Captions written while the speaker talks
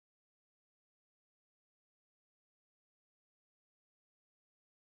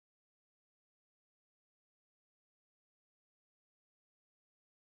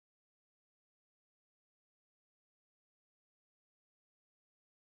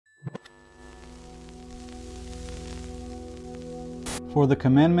For the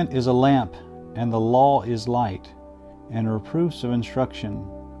commandment is a lamp, and the law is light, and reproofs of instruction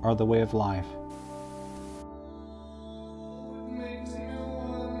are the way of life.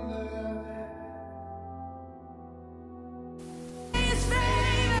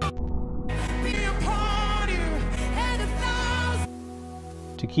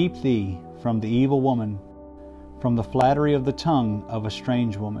 To keep thee from the evil woman, from the flattery of the tongue of a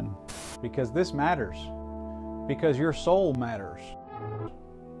strange woman. Because this matters. Because your soul matters.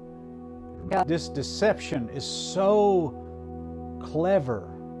 This deception is so clever,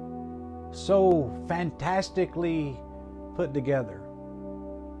 so fantastically put together,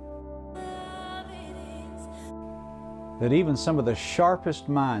 that even some of the sharpest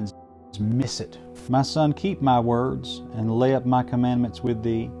minds miss it. My son, keep my words and lay up my commandments with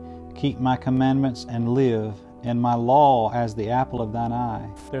thee. Keep my commandments and live, and my law as the apple of thine eye.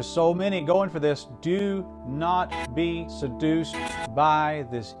 There's so many going for this. Do not be seduced by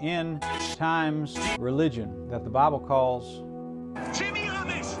this end times religion that the Bible calls Jimmy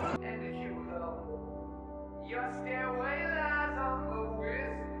Amish. And if you will, your stairway lies on the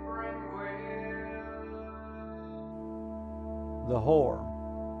whispering well. the whore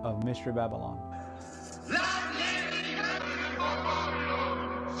of Mystery Babylon.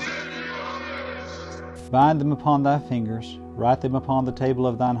 Bind them upon thy fingers, write them upon the table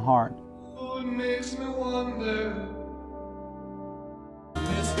of thine heart. Oh, it makes me wonder.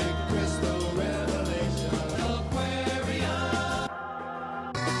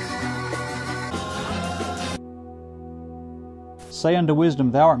 Say unto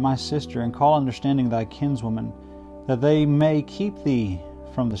wisdom, thou art my sister, and call understanding thy kinswoman, that they may keep thee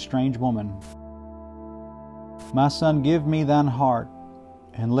from the strange woman. My son, give me thine heart,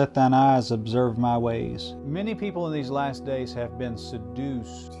 and let thine eyes observe my ways. Many people in these last days have been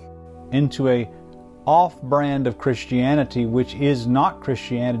seduced into a off-brand of Christianity, which is not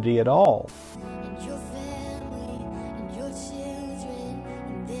Christianity at all. And your family, and your children,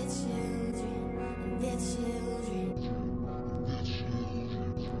 and their children, and their children.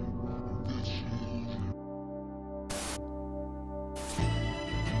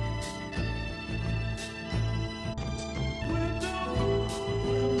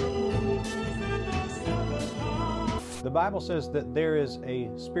 The Bible says that there is a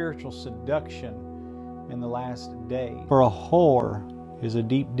spiritual seduction in the last day. For a whore is a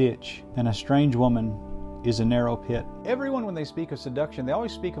deep ditch, and a strange woman is a narrow pit. Everyone, when they speak of seduction, they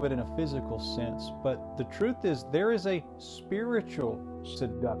always speak of it in a physical sense, but the truth is there is a spiritual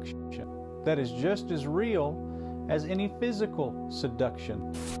seduction that is just as real as any physical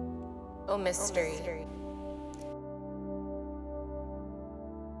seduction. O mystery.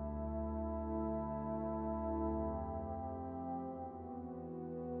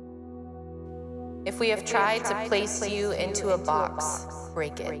 If we have tried to place you into a box,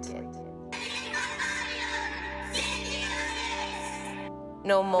 break it.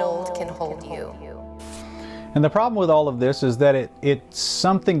 No mold can hold you. And the problem with all of this is that it's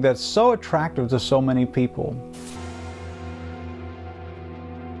something that's so attractive to so many people.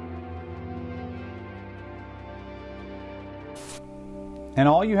 And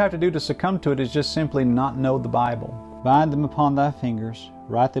all you have to do to succumb to it is just simply not know the Bible. Bind them upon thy fingers,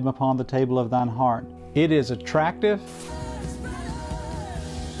 write them upon the table of thine heart. It is attractive.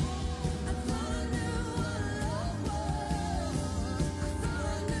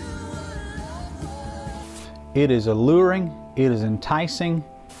 It is alluring. It is enticing.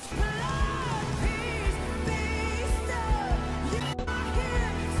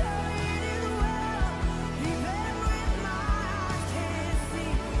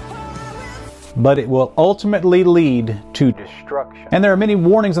 But it will ultimately lead to destruction. And there are many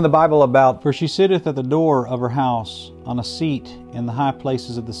warnings in the Bible about, for she sitteth at the door of her house on a seat in the high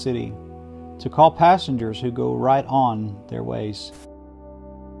places of the city, to call passengers who go right on their ways.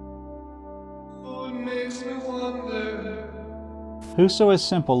 Oh, it makes me wonder. Whoso is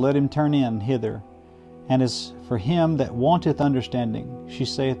simple, let him turn in hither. And as for him that wanteth understanding, she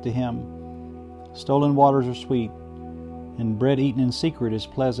saith to him, stolen waters are sweet, and bread eaten in secret is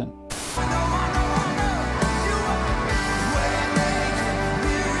pleasant.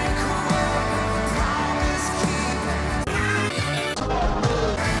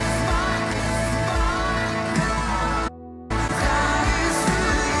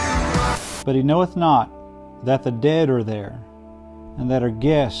 But he knoweth not that the dead are there, and that our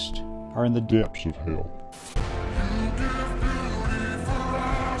guests are in the depths of hell.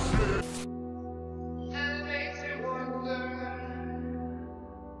 And it makes me wonder.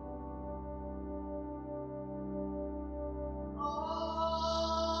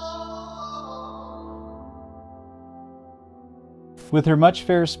 With her much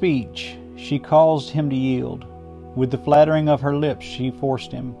fair speech she caused him to yield. With the flattering of her lips she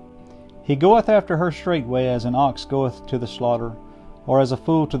forced him. He goeth after her straightway, as an ox goeth to the slaughter, or as a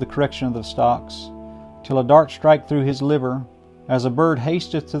fool to the correction of the stocks, till a dart strike through his liver, as a bird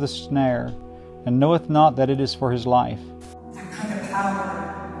hasteth to the snare, and knoweth not that it is for his life. That kind of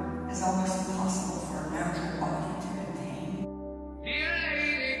power is almost impossible for a natural body to contain. Dear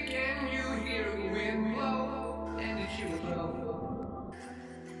lady, can you hear the wind blow? And if you blow.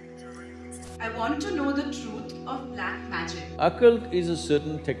 I want to know the truth of black magic. Occult is a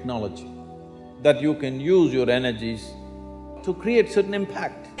certain technology that you can use your energies to create certain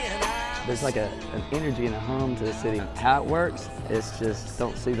impact. There's like an energy and a hum to the city. How it works, it's just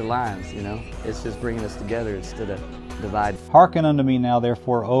don't see the lines, you know? It's just bringing us together instead of dividing. Hearken unto me now,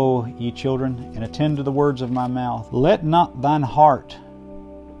 therefore, O ye children, and attend to the words of my mouth. Let not thine heart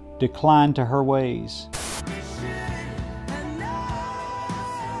decline to her ways.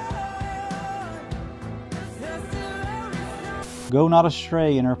 Go not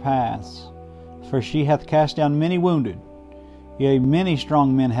astray in her paths, for she hath cast down many wounded, yea, many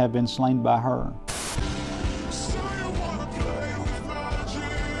strong men have been slain by her.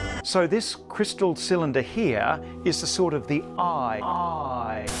 So this crystal cylinder here is the sort of the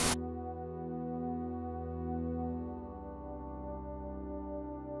eye.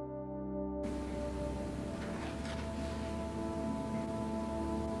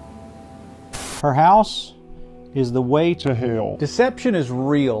 Her house is the way to hell. Deception is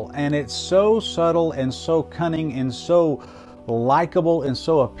real, and it's so subtle and so cunning and so likable and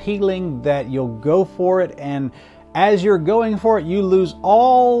so appealing that you'll go for it, and as you're going for it, you lose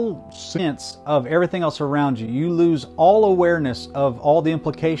all sense of everything else around you. You lose all awareness of all the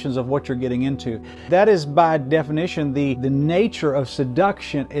implications of what you're getting into. That is by definition the nature of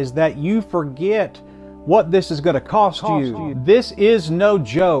seduction, is that you forget what this is going to cost you. This is no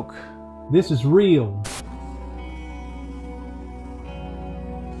joke. This is real.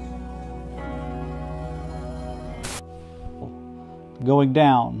 Going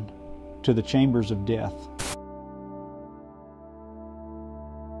down to the chambers of death.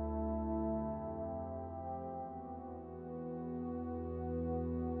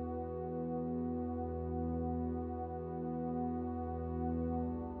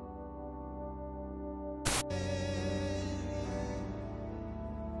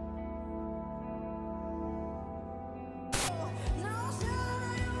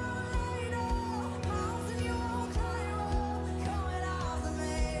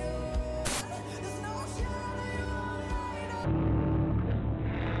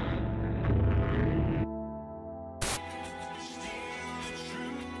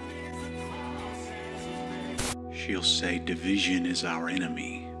 She'll say division is our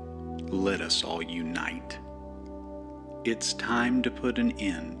enemy. Let us all unite. It's time to put an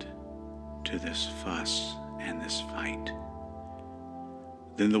end to this fuss and this fight.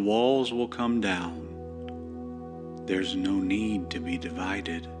 Then the walls will come down. There's no need to be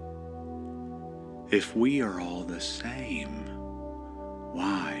divided. If we are all the same,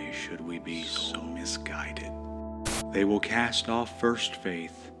 why should we be so misguided? They will cast off first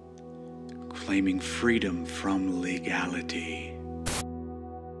faith, claiming freedom from legality.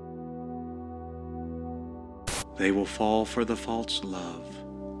 They will fall for the false love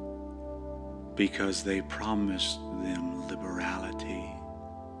because they promised them liberality.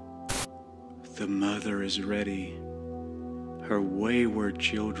 The mother is ready her wayward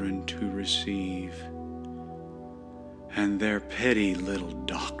children to receive, and their petty little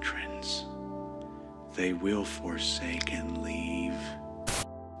doctrines they will forsake and leave.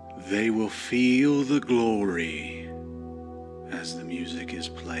 They will feel the glory as the music is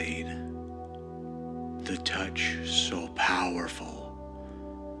played, the touch so powerful,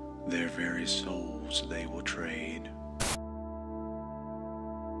 their very souls they will trade.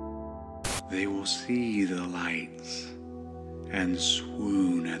 They will see the lights and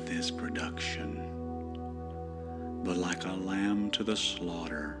swoon at this production, but like a lamb to the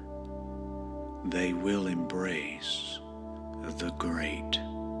slaughter, they will embrace the great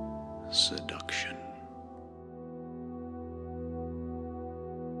seduction.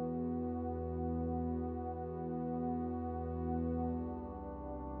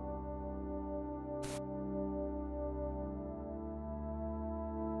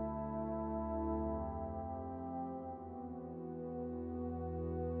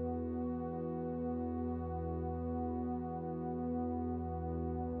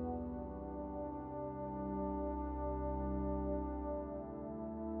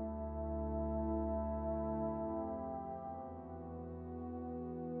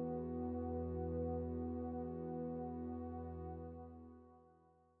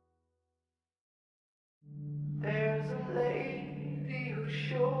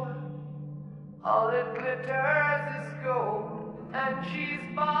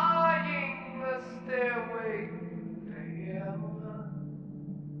 she's buying the stairway to heaven.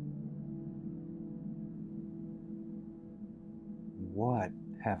 What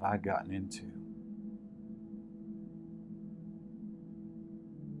have I gotten into?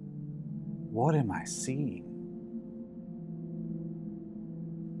 What am I seeing?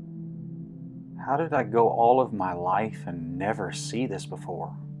 How did I go all of my life and never see this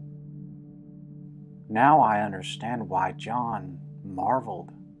before? Now I understand why John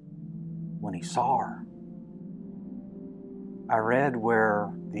marveled when he saw her. I read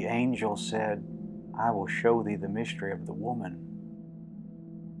where the angel said, "I will show thee the mystery of the woman."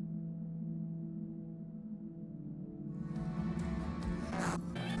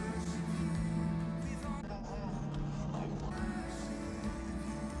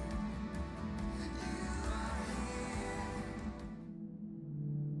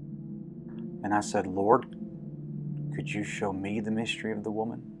 And I said, "Lord, could you show me the mystery of the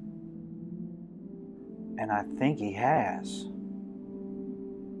woman?" And I think he has.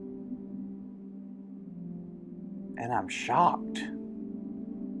 And I'm shocked.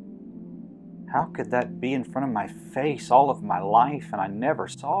 How could that be in front of my face all of my life and I never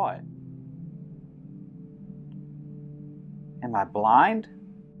saw it? Am I blind?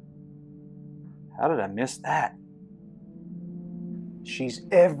 How did I miss that? She's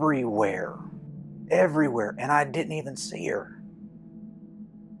everywhere. Everywhere, and I didn't even see her.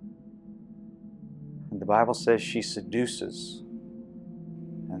 And the Bible says she seduces,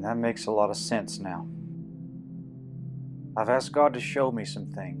 and that makes a lot of sense now. I've asked God to show me some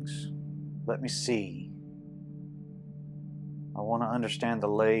things. Let me see. I want to understand the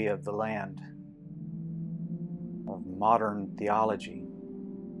lay of the land of modern theology.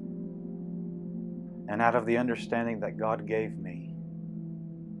 And out of the understanding that God gave me,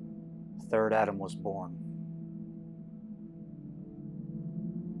 third Adam was born.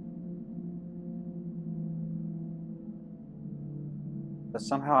 But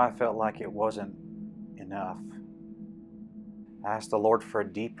somehow I felt like it wasn't enough. I asked the Lord for a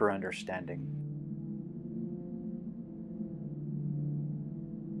deeper understanding.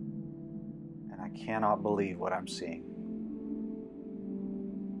 And I cannot believe what I'm seeing.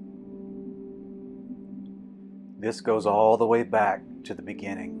 This goes all the way back to the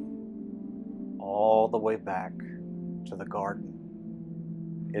beginning. All the way back to the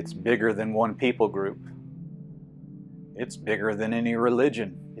garden. It's bigger than one people group. It's bigger than any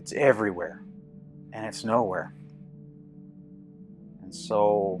religion. It's everywhere. And it's nowhere. And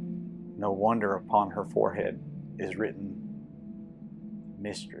so, no wonder upon her forehead is written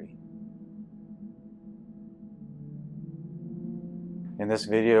mystery. In this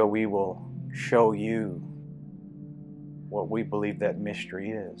video, we will show you what we believe that mystery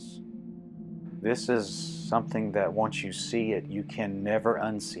is. This is something that once you see it, you can never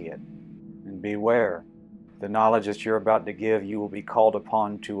unsee it. And beware, the knowledge that you're about to give, you will be called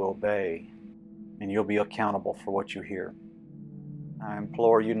upon to obey, and you'll be accountable for what you hear. I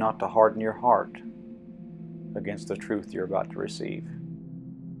implore you not to harden your heart against the truth you're about to receive.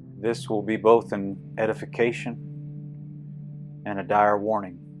 This will be both an edification and a dire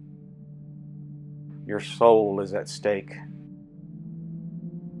warning. Your soul is at stake.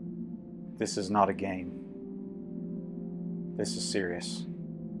 This is not a game. This is serious.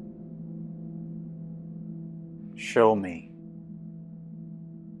 Show me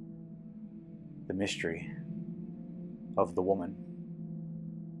the mystery of the woman.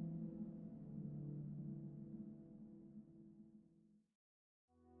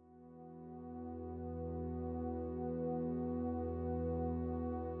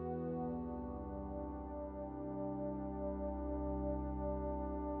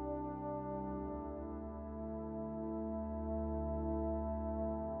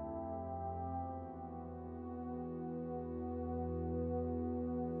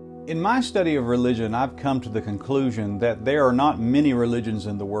 In my study of religion, I've come to the conclusion that there are not many religions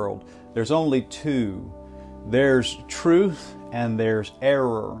in the world. There's only two. There's truth and there's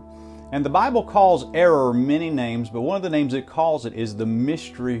error. And the Bible calls error many names, but one of the names it calls it is the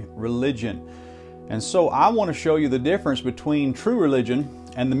mystery religion. And so I want to show you the difference between true religion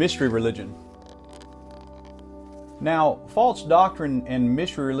and the mystery religion. Now, false doctrine and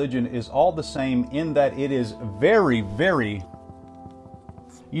mystery religion is all the same in that it is very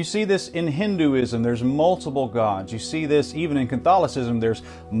You see this in Hinduism, there's multiple gods. You see this even in Catholicism, there's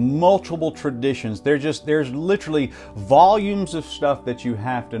multiple traditions. There's literally volumes of stuff that you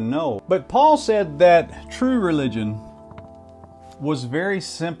have to know. But Paul said that true religion was very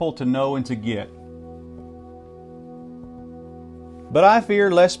simple to know and to get. But I fear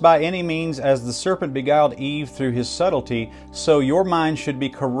lest by any means, as the serpent beguiled Eve through his subtlety, so your mind should be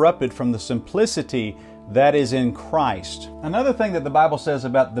corrupted from the simplicity that is in Christ. Another thing that the Bible says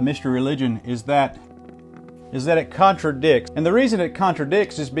about the mystery religion is that it contradicts. And the reason it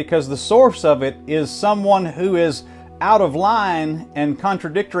contradicts is because the source of it is someone who is out of line and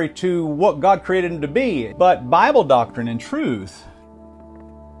contradictory to what God created him to be. But Bible doctrine and truth,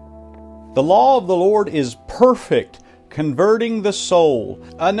 the law of the Lord is perfect, converting the soul.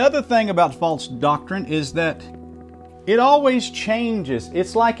 Another thing about false doctrine is that it always changes.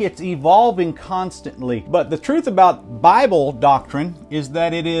 It's like it's evolving constantly. But the truth about Bible doctrine is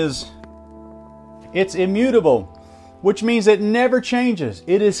that it's immutable, which means it never changes.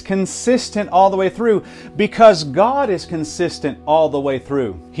 It is consistent all the way through because God is consistent all the way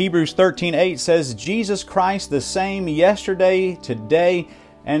through. Hebrews 13:8 says, Jesus Christ the same yesterday, today,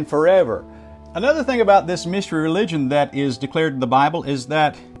 and forever. Another thing about this mystery religion that is declared in the Bible is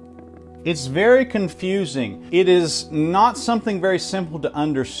that it's very confusing. It is not something very simple to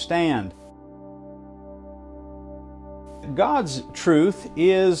understand. God's truth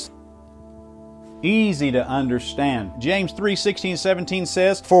is easy to understand. James 3:16-17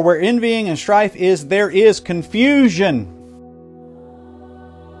 says, For where envying and strife is, there is confusion.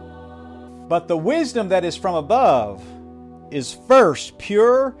 But the wisdom that is from above is first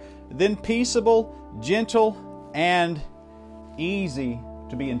pure, then peaceable, gentle, and easy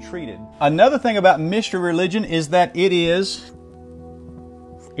to be entreated. Another thing about mystery religion is that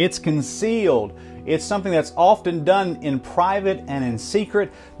it's concealed. It's something that's often done in private and in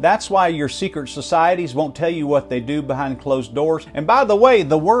secret. That's why your secret societies won't tell you what they do behind closed doors. And by the way,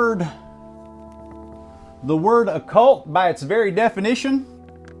 the word occult, by its very definition,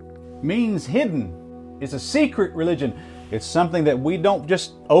 means hidden. It's a secret religion. It's something that we don't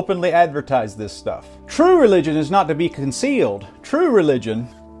just openly advertise this stuff. True religion is not to be concealed. True religion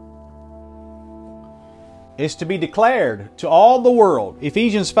is to be declared to all the world.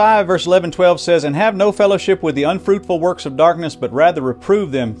 Ephesians 5 verse 11-12 says, And have no fellowship with the unfruitful works of darkness, but rather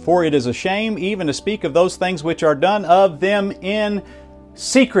reprove them. For it is a shame even to speak of those things which are done of them in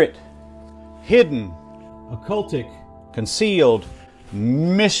secret. Hidden, occultic, concealed,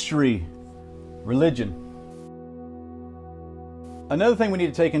 mystery religion. Another thing we need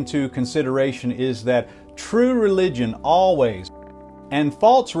to take into consideration is that true religion always, and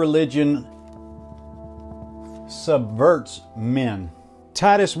false religion subverts men.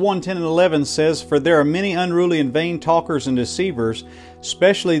 Titus 1:10-11 says, For there are many unruly and vain talkers and deceivers,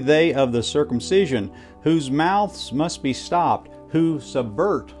 especially they of the circumcision, whose mouths must be stopped, who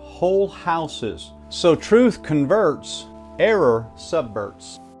subvert whole houses. So truth converts, error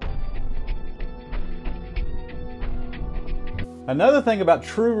subverts. Another thing about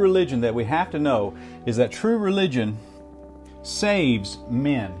true religion that we have to know is that true religion saves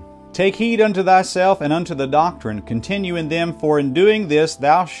men. Take heed unto thyself and unto the doctrine. Continue in them, for in doing this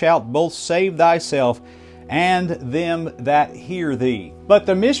thou shalt both save thyself and them that hear thee. But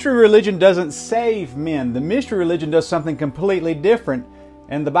the mystery religion doesn't save men. The mystery religion does something completely different.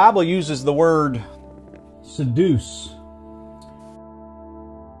 And the Bible uses the word seduce.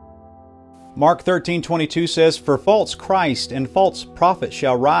 Mark 13:22 says, For false Christ and false prophets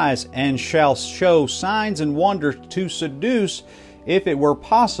shall rise, and shall show signs and wonders to seduce, if it were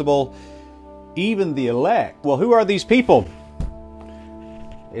possible, even the elect. Well, who are these people?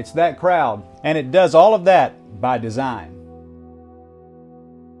 It's that crowd. And it does all of that by design.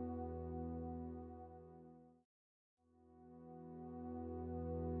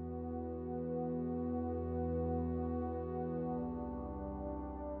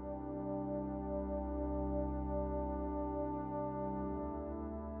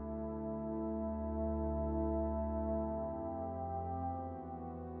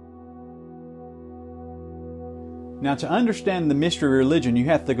 Now, to understand the mystery religion, you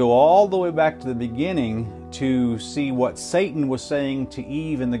have to go all the way back to the beginning to see what Satan was saying to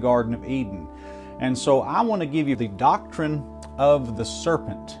Eve in the Garden of Eden. And so I want to give you the doctrine of the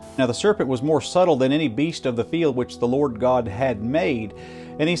serpent. Now, the serpent was more subtle than any beast of the field which the Lord God had made.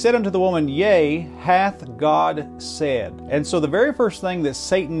 And he said unto the woman, Yea, hath God said. And so the very first thing that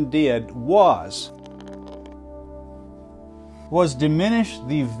Satan did was diminish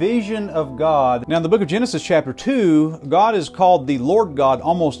the vision of God. Now in the book of Genesis chapter 2, God is called the Lord God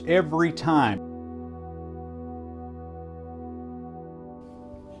almost every time.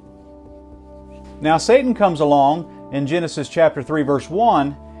 Now Satan comes along in Genesis chapter 3 verse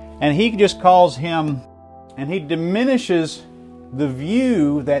 1, and he just calls him, and he diminishes the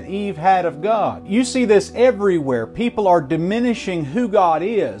view that Eve had of God. You see this everywhere. People are diminishing who God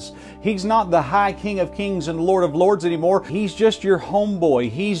is. He's not the high King of Kings and Lord of Lords anymore. He's just your homeboy.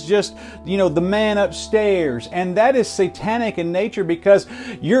 He's just, the man upstairs. And that is satanic in nature, because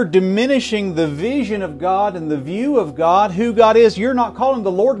you're diminishing the vision of God and the view of God, who God is. You're not calling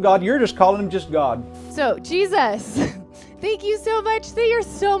the Lord God. You're just calling Him just God. So, Jesus, thank you so much that you're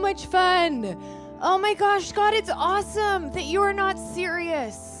so much fun. Oh my gosh, God, it's awesome that you are not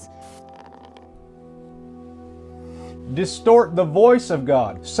serious. Distort the voice of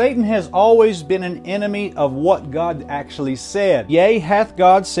God. Satan has always been an enemy of what God actually said. Yea, hath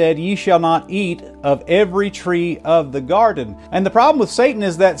God said, ye shall not eat of every tree of the garden. And the problem with Satan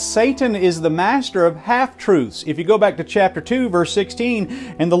is that Satan is the master of half-truths. If you go back to chapter 2, verse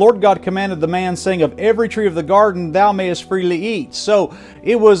 16, and the Lord God commanded the man, saying, of every tree of the garden thou mayest freely eat. So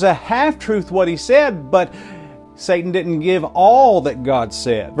it was a half-truth what he said, but Satan didn't give all that God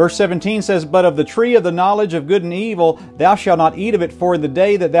said. Verse 17 says, but of the tree of the knowledge of good and evil, thou shalt not eat of it, for in the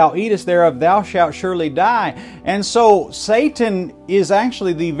day that thou eatest thereof, thou shalt surely die. And so Satan is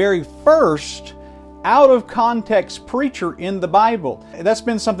actually the very first out of context preacher in the Bible. That's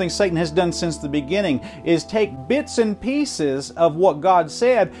been something Satan has done since the beginning, is take bits and pieces of what God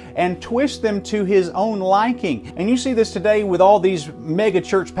said and twist them to his own liking. And you see this today with all these mega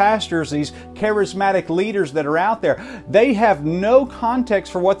church pastors, these charismatic leaders that are out there. They have no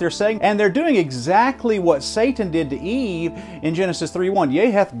context for what they're saying, and they're doing exactly what Satan did to Eve in Genesis 3:1.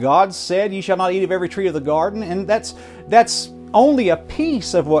 Yea, hath God said, ye shall not eat of every tree of the garden? And that's only a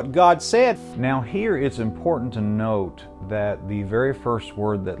piece of what God said. Now here it's important to note that the very first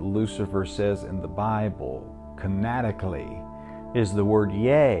word that Lucifer says in the Bible, canonically, is the word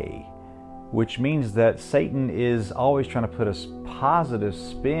yea, which means that Satan is always trying to put a positive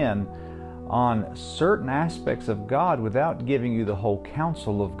spin on certain aspects of God without giving you the whole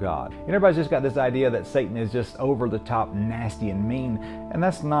counsel of God. And everybody's just got this idea that Satan is just over the top, nasty and mean, and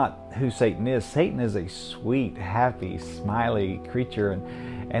that's not who Satan is. Satan is a sweet, happy, smiley creature,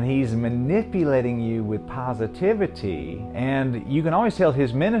 and he's manipulating you with positivity. And you can always tell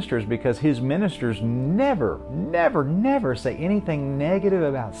his ministers, because his ministers never say anything negative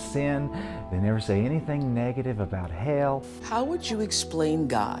about sin. They never say anything negative about hell. How would you explain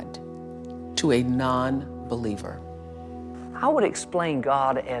God to a non-believer? I would explain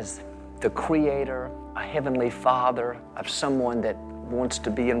God as the creator, a heavenly father, of someone that wants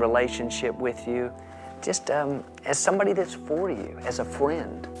to be in relationship with you, just as somebody that's for you, as a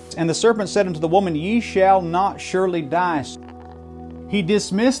friend. And the serpent said unto the woman, ye shall not surely die. He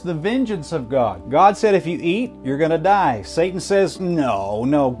dismissed the vengeance of God. God said, if you eat, you're going to die. Satan says,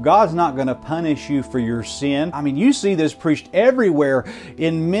 no, God's not going to punish you for your sin. I mean, you see this preached everywhere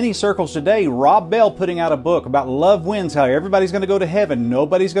in many circles today. Rob Bell putting out a book about love wins, how everybody's going to go to heaven,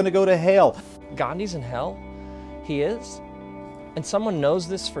 nobody's going to go to hell. Gandhi's in hell. He is. And someone knows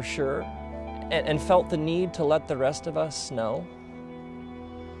this for sure and felt the need to let the rest of us know.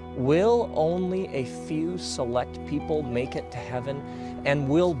 Will only a few select people make it to heaven? And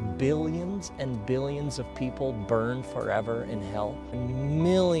will billions and billions of people burn forever in hell? And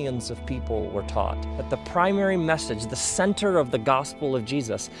millions of people were taught that the primary message, the center of the gospel of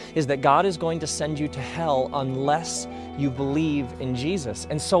Jesus, is that God is going to send you to hell unless you believe in Jesus.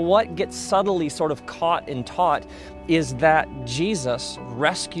 And so what gets subtly sort of caught and taught is that Jesus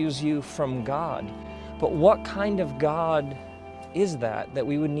rescues you from God. But what kind of God is that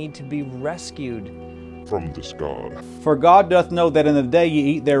we would need to be rescued from this God? For God doth know that in the day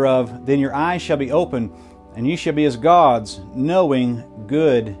ye eat thereof, then your eyes shall be opened, and ye shall be as gods, knowing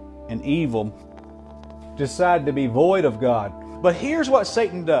good and evil. Decide to be void of God. But here's what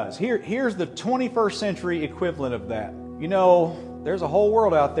Satan does. Here's the 21st century equivalent of that. You know, there's a whole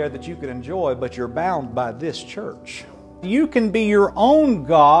world out there that you could enjoy, but you're bound by this church. You can be your own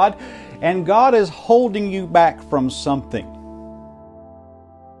God, and God is holding you back from something.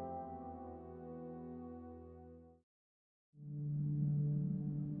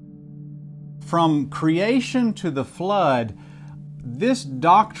 From creation to the flood, this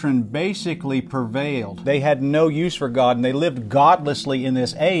doctrine basically prevailed. They had no use for God, and they lived godlessly in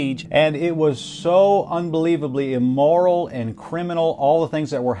this age, and it was so unbelievably immoral and criminal, all the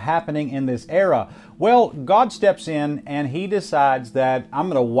things that were happening in this era. Well, God steps in and He decides that I'm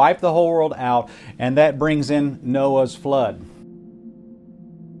going to wipe the whole world out, and that brings in Noah's flood.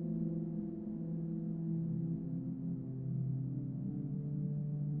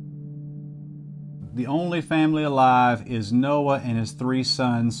 The only family alive is Noah and his 3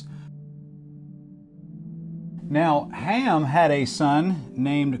 sons. Now, Ham had a son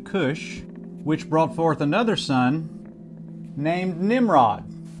named Cush, which brought forth another son named Nimrod.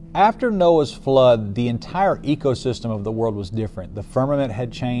 After Noah's flood, the entire ecosystem of the world was different. The firmament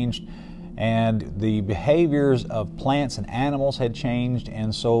had changed, and the behaviors of plants and animals had changed,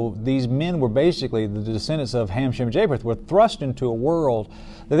 and so these men were basically, the descendants of Ham, Shem, and Japheth, were thrust into a world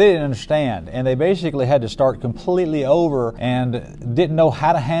that they didn't understand, and they basically had to start completely over and didn't know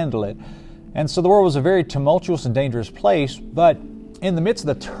how to handle it. And so the world was a very tumultuous and dangerous place, but in the midst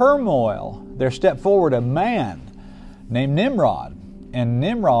of the turmoil, there stepped forward a man named Nimrod. And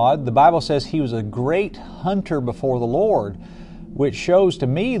Nimrod, the Bible says he was a great hunter before the Lord, which shows to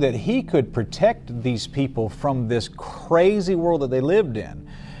me that he could protect these people from this crazy world that they lived in.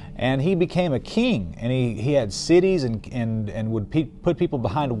 And he became a king, and he had cities and would put people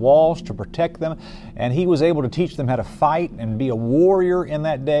behind walls to protect them. And he was able to teach them how to fight and be a warrior in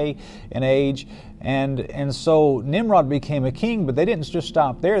that day and age. And so Nimrod became a king, but they didn't just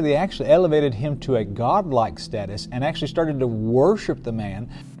stop there. They actually elevated him to a godlike status and actually started to worship the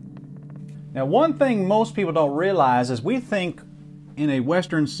man. Now, one thing most people don't realize is we think in a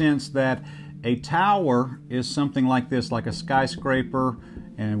Western sense that a tower is something like this, like a skyscraper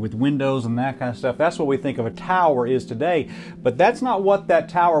and with windows and that kind of stuff. That's what we think of a tower is today. But that's not what that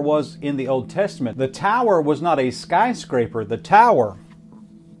tower was in the Old Testament. The tower was not a skyscraper. The tower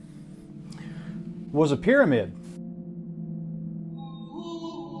was a pyramid.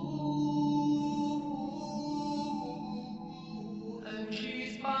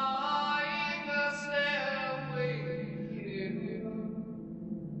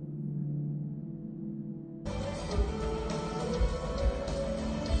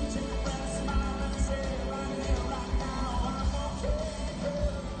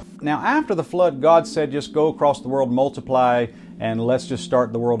 Now, after the flood, God said, just go across the world, multiply, and let's just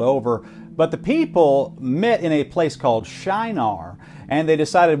start the world over. But the people met in a place called Shinar, and they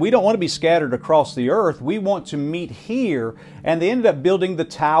decided, we don't want to be scattered across the earth. We want to meet here. And they ended up building the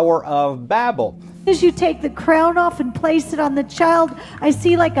Tower of Babel. As you take the crown off and place it on the child, I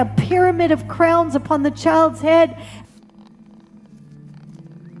see like a pyramid of crowns upon the child's head.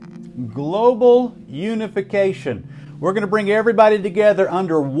 Global unification. We're going to bring everybody together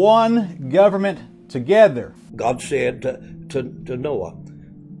under one government together. God said to Noah,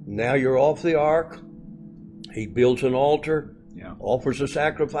 now you're off the ark. He builds an altar, offers a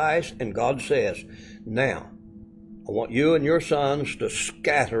sacrifice, and God says, now I want you and your sons to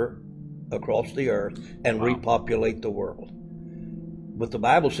scatter across the earth and repopulate the world. But the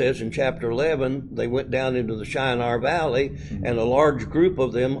Bible says in chapter 11, they went down into the Shinar Valley, and a large group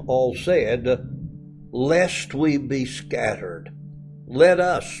of them all said, lest we be scattered, let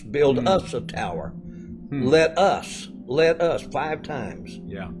us build us a tower. Let us 5 times.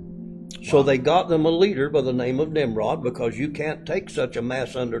 So they got them a leader by the name of Nimrod, because you can't take such a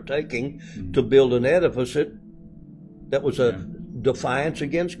mass undertaking to build an edifice that was a defiance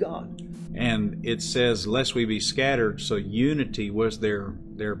against God. And it says, lest we be scattered, so unity was their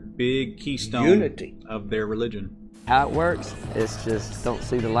big keystone of their religion. How it works, it's just don't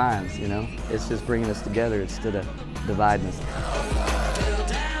see the lines, you know? It's just bringing us together instead of dividing us.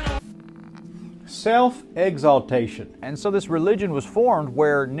 Self-exaltation. And so this religion was formed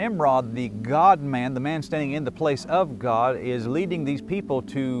where Nimrod, the God-man, the man standing in the place of God, is leading these people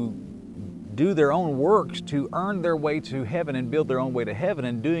to do their own works, to earn their way to heaven and build their own way to heaven,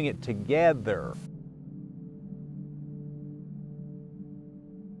 and doing it together.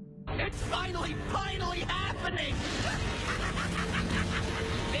 It's finally happening!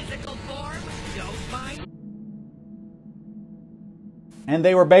 Physical form, don't mind. And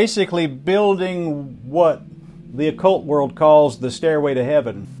they were basically building what the occult world calls the stairway to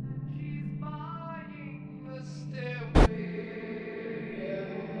heaven.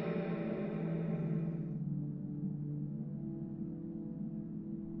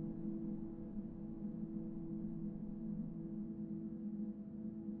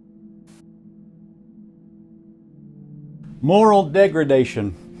 Moral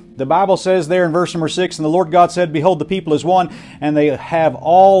degradation. The Bible says there in verse number 6, and the Lord God said, behold, the people is one, and they have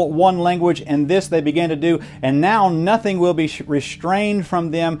all one language, and this they began to do, and now nothing will be restrained from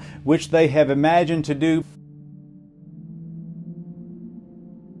them which they have imagined to do.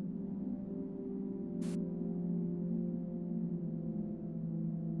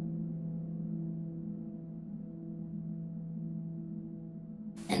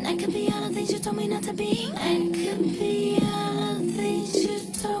 And I could be all the things you told me not to be. I could be all the things you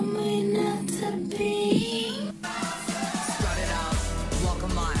told me not to be. Strut it out, walk a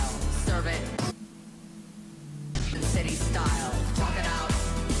mile, serve it. City style, talk it out,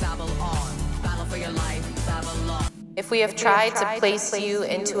 babble on, battle for your life, Babylon. If we have tried to place you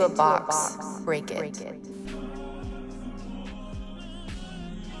into a box, break it.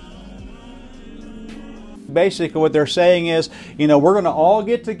 Basically what they're saying is, you know, we're going to all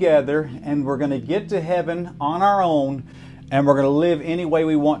get together and we're going to get to heaven on our own and we're going to live any way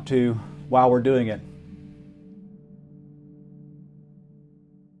we want to while we're doing it.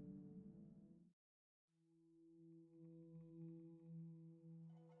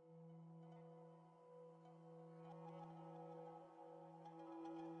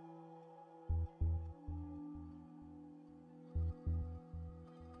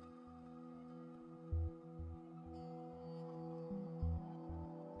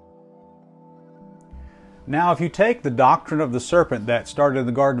 Now, if you take the doctrine of the serpent that started in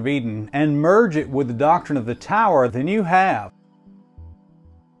the Garden of Eden and merge it with the doctrine of the tower, then you have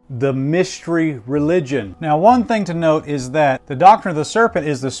the mystery religion. Now, one thing to note is that the doctrine of the serpent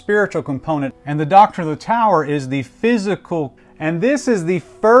is the spiritual component and the doctrine of the tower is the physical. And this is the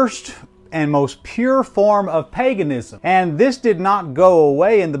first and most pure form of paganism. And this did not go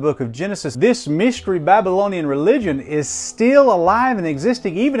away in the book of Genesis. This mystery Babylonian religion is still alive and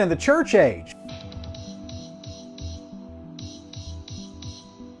existing even in the church age.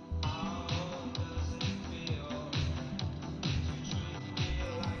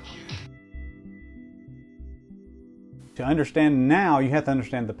 To understand now, you have to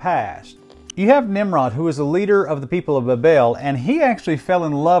understand the past. You have Nimrod, who is the leader of the people of Babel, and he actually fell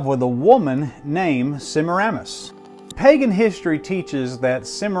in love with a woman named Semiramis. Pagan history teaches that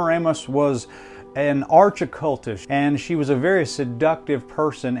Semiramis was an arch-occultist, and she was a very seductive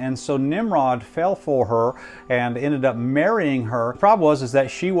person, and so Nimrod fell for her and ended up marrying her. The problem was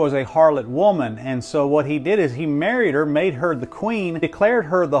that she was a harlot woman, and so what he did is he married her, made her the queen, declared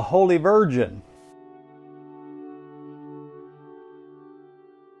her the Holy Virgin.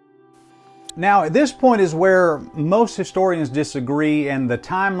 Now, at this point is where most historians disagree, and the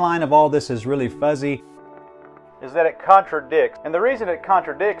timeline of all this is really fuzzy, is that it contradicts. And the reason it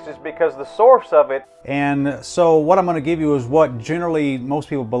contradicts is because the source of it. And so what I'm going to give you is what generally most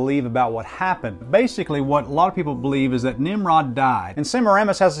people believe about what happened. Basically, what a lot of people believe is that Nimrod died, and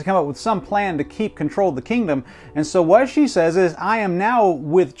Semiramis has to come up with some plan to keep control of the kingdom. And so what she says is, I am now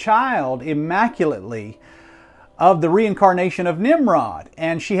with child immaculately of the reincarnation of Nimrod.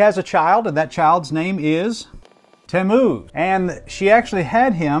 And she has a child, and that child's name is Tammuz. And she actually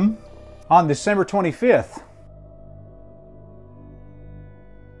had him on December 25th.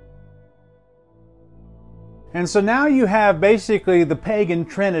 And so now you have basically the pagan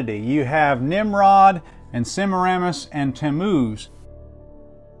trinity. You have Nimrod and Semiramis and Tammuz.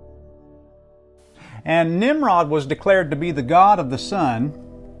 And Nimrod was declared to be the god of the sun.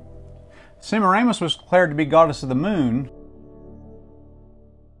 Semiramis was declared to be goddess of the moon,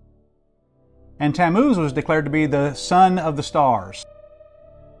 and Tammuz was declared to be the son of the stars.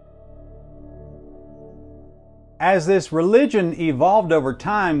 As this religion evolved over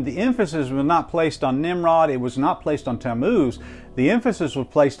time, the emphasis was not placed on Nimrod, it was not placed on Tammuz, the emphasis was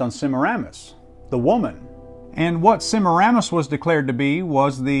placed on Semiramis, the woman. And what Semiramis was declared to be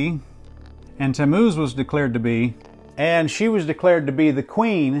and Tammuz was declared to be, and she was declared to be the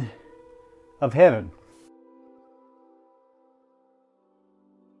queen of heaven.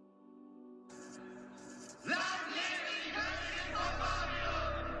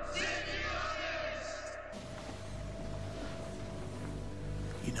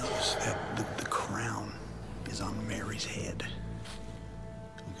 You notice that the crown is on Mary's head.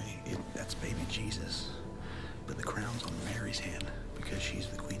 Okay, that's baby Jesus, but the crown's on Mary's head because she's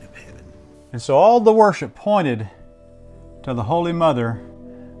the queen of heaven. And so all the worship pointed to the Holy Mother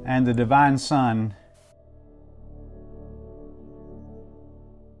and the Divine Son.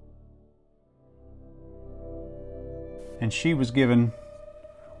 And she was given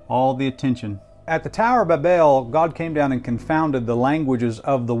all the attention. At the Tower of Babel, God came down and confounded the languages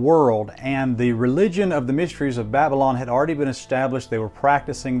of the world, and the religion of the mysteries of Babylon had already been established. They were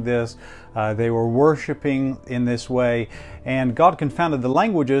practicing this, they were worshiping in this way, and God confounded the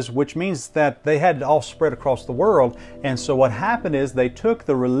languages, which means that they had to all spread across the world. And so what happened is they took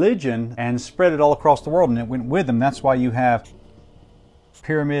the religion and spread it all across the world, and it went with them. That's why you have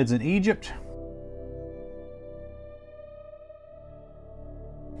pyramids in Egypt.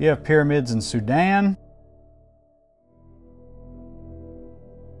 You have pyramids in Sudan.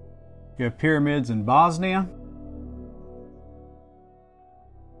 You have pyramids in Bosnia.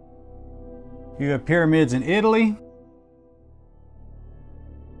 You have pyramids in Italy.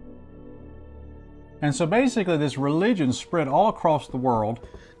 And so basically this religion spread all across the world.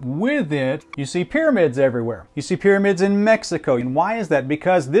 With it, you see pyramids everywhere. You see pyramids in Mexico. And why is that?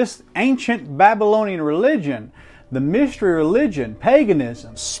 Because this ancient Babylonian religion The mystery religion,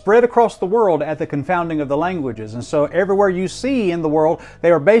 paganism, spread across the world at the confounding of the languages. And so everywhere you see in the world,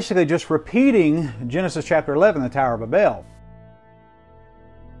 they are basically just repeating Genesis chapter 11, the Tower of Babel.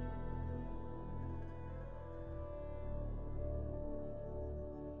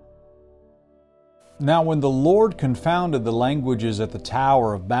 Now, when the Lord confounded the languages at the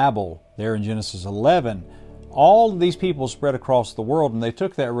Tower of Babel, there in Genesis 11, all these people spread across the world and they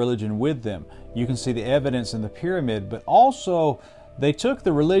took that religion with them. You can see the evidence in the pyramid, but also they took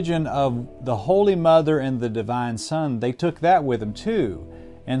the religion of the Holy Mother and the Divine Son. They took that with them too.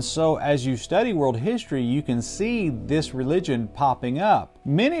 And so as you study world history, you can see this religion popping up.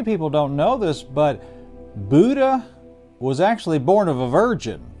 Many people don't know this, but Buddha was actually born of a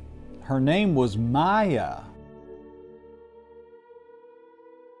virgin. Her name was Maya.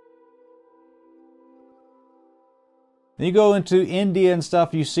 Then you go into India and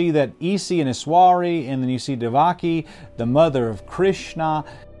stuff, you see that Isi and Iswari, and then you see Devaki, the mother of Krishna.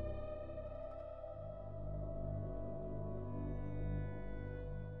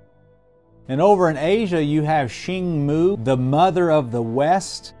 And over in Asia, you have Xingmu, the mother of the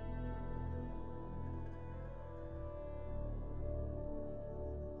West.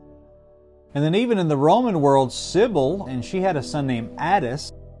 And then even in the Roman world, Sybil, and she had a son named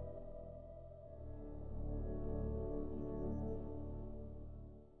Attis.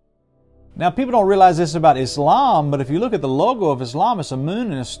 Now, people don't realize this about Islam, but if you look at the logo of Islam, it's a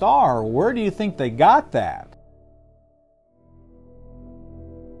moon and a star. Where do you think they got that?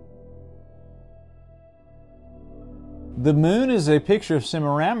 The moon is a picture of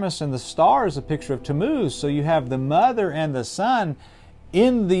Semiramis, and the star is a picture of Tammuz. So you have the mother and the son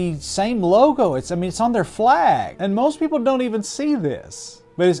in the same logo. It's on their flag. And most people don't even see this,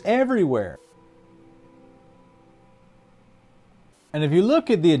 but it's everywhere. And if you look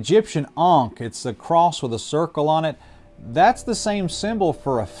at the Egyptian Ankh, it's a cross with a circle on it. That's the same symbol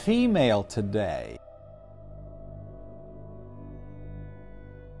for a female today.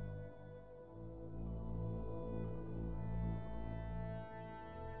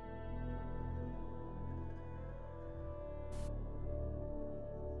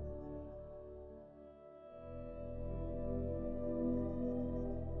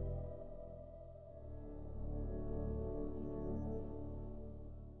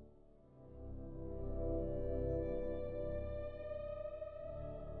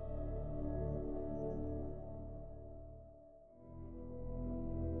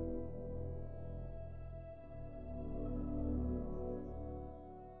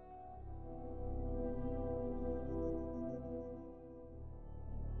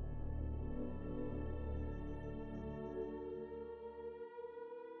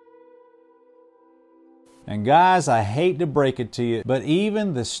 And guys, I hate to break it to you, but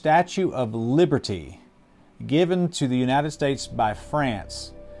even the Statue of Liberty given to the United States by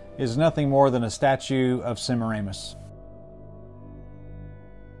France is nothing more than a statue of Semiramis.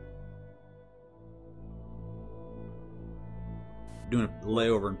 Doing a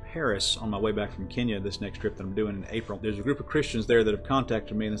layover in Paris on my way back from Kenya, this next trip that I'm doing in April. There's a group of Christians there that have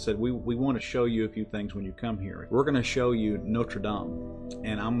contacted me and said, we want to show you a few things when you come here. We're going to show you Notre Dame,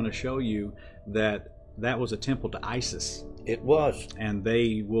 and I'm going to show you that was a temple to Isis. It was. And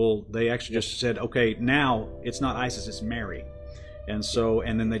they actually just said, okay, now it's not Isis, it's Mary. And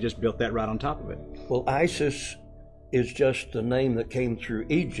then they just built that right on top of it. Well, Isis is just the name that came through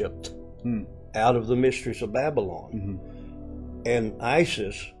Egypt out of the mysteries of Babylon. Mm-hmm. And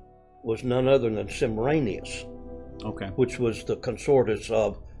Isis was none other than Semiramis, which was the consortess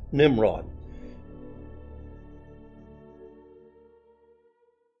of Nimrod.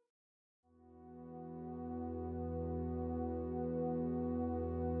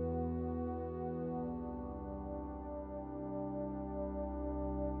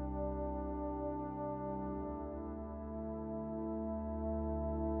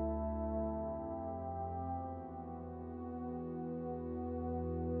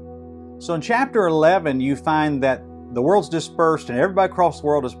 So in chapter 11, you find that the world's dispersed and everybody across the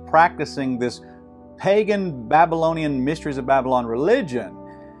world is practicing this pagan Babylonian mysteries of Babylon religion.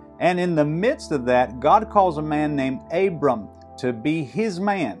 And in the midst of that, God calls a man named Abram to be his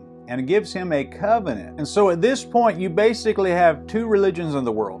man and gives him a covenant. And so at this point, you basically have two religions in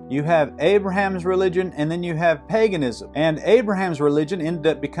the world. You have Abraham's religion, and then you have paganism. And Abraham's religion ended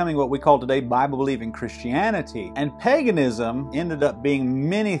up becoming what we call today Bible-believing Christianity. And paganism ended up being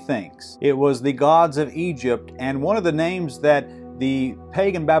many things. It was the gods of Egypt, and one of the names that the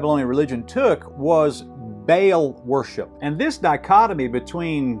pagan Babylonian religion took was Baal worship. And this dichotomy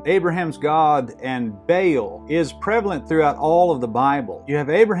between Abraham's God and Baal is prevalent throughout all of the Bible. You have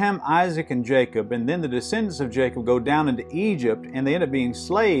Abraham, Isaac, and Jacob, and then the descendants of Jacob go down into Egypt, and they end up being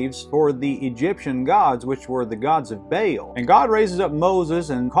slaves for the Egyptian gods, which were the gods of Baal. And God raises up Moses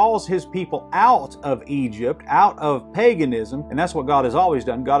and calls his people out of Egypt, out of paganism, and that's what God has always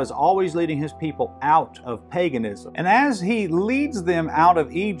done. God is always leading his people out of paganism. And as he leads them out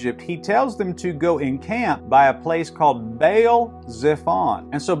of Egypt, he tells them to go encamp by a place called Baal Zephon.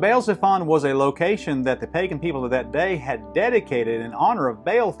 And so Baal Zephon was a location that the pagan people of that day had dedicated in honor of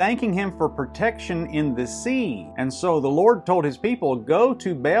Baal, thanking him for protection in the sea. And so the Lord told his people, go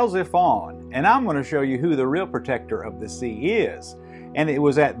to Baal Zephon, and I'm going to show you who the real protector of the sea is. And it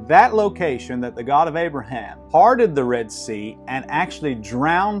was at that location that the God of Abraham parted the Red Sea and actually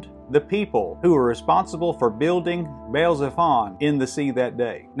drowned the people who were responsible for building Baal Zephon in the sea that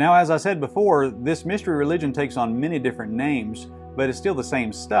day. Now, as I said before, this mystery religion takes on many different names, but it's still the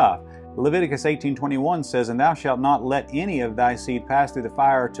same stuff. Leviticus 18:21 says, and thou shalt not let any of thy seed pass through the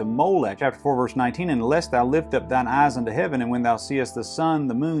fire to Molech. Chapter 4, verse 19, unless thou lift up thine eyes unto heaven, and when thou seest the sun,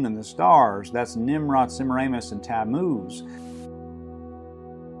 the moon, and the stars, that's Nimrod, Semiramis, and Tammuz.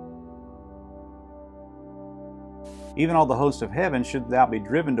 Even all the hosts of heaven should thou be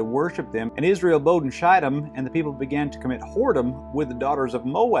driven to worship them. And Israel abode in Shittim, and the people began to commit whoredom with the daughters of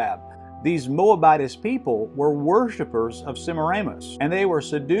Moab. These Moabitess people were worshippers of Semiramis, and they were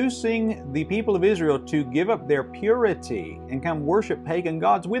seducing the people of Israel to give up their purity and come worship pagan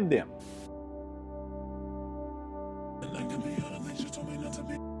gods with them.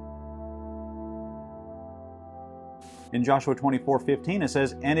 In Joshua 24:15 it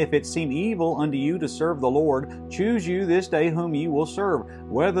says, and if it seem evil unto you to serve the Lord, choose you this day whom ye will serve,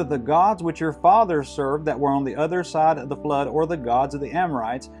 whether the gods which your fathers served that were on the other side of the flood, or the gods of the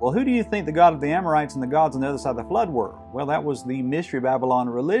Amorites. Well, who do you think the God of the Amorites and the gods on the other side of the flood were? Well, that was the Mystery Babylon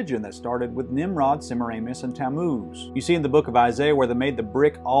religion that started with Nimrod, Semiramis, and Tammuz. You see in the book of Isaiah where they made the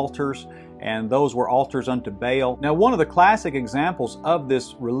brick altars, and those were altars unto Baal. Now, one of the classic examples of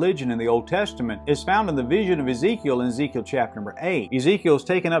this religion in the Old Testament is found in the vision of Ezekiel in Ezekiel chapter number 8. Ezekiel is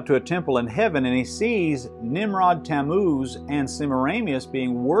taken up to a temple in heaven, and he sees Nimrod, Tammuz, and Semiramis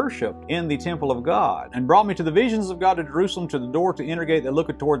being worshipped in the temple of God. And brought me to the visions of God to Jerusalem, to the door, to inner gate that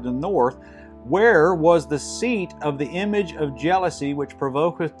looketh toward the north, where was the seat of the image of jealousy which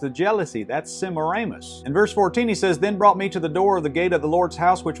provoketh the jealousy. That's Semiramis. In verse 14 he says, then brought me to the door of the gate of the Lord's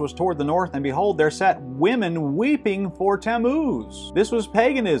house which was toward the north, and behold, there sat women weeping for Tammuz. This was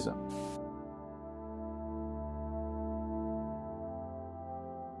paganism.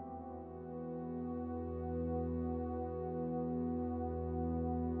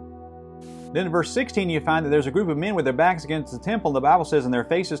 Then in verse 16 you find that there's a group of men with their backs against the temple. The Bible says, and their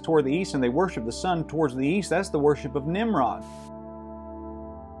faces toward the east, and they worship the sun towards the east. That's the worship of Nimrod.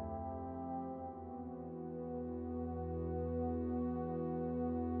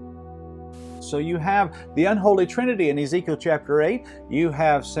 So you have the unholy trinity in Ezekiel chapter 8. You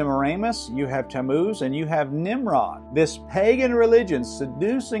have Semiramis, you have Tammuz, and you have Nimrod. This pagan religion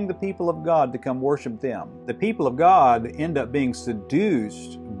seducing the people of God to come worship them. The people of God end up being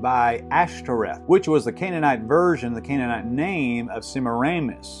seduced by Ashtoreth, which was the Canaanite version, the Canaanite name of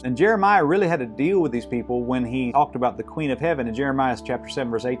Semiramis. And Jeremiah really had to deal with these people when he talked about the Queen of Heaven in Jeremiah chapter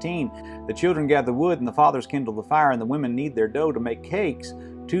 7 verse 18. The children gather wood, and the fathers kindle the fire, and the women knead their dough to make cakes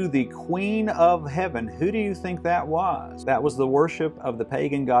to the Queen of Heaven. Who do you think that was? That was the worship of the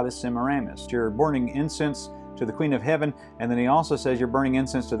pagan goddess Semiramis. You're burning incense to the Queen of Heaven, and then he also says you're burning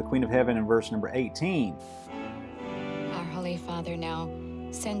incense to the Queen of Heaven in verse number 18. Our Holy Father, now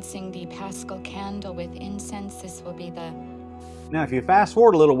sensing the paschal candle with incense, this will be the... Now, if you fast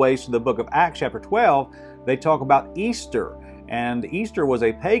forward a little ways to the book of Acts chapter 12, they talk about Easter. And Easter was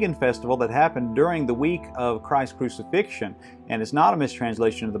a pagan festival that happened during the week of Christ's crucifixion. And it's not a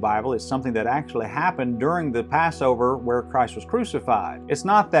mistranslation of the Bible. It's something that actually happened during the Passover where Christ was crucified. It's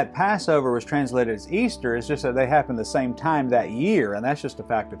not that Passover was translated as Easter. It's just that they happened the same time that year. And that's just a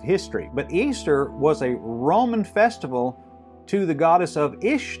fact of history. But Easter was a Roman festival to the goddess of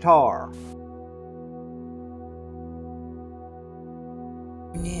Ishtar.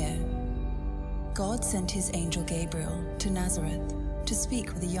 Near, God sent his angel Gabriel to Nazareth to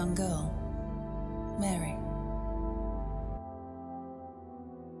speak with a young girl, Mary.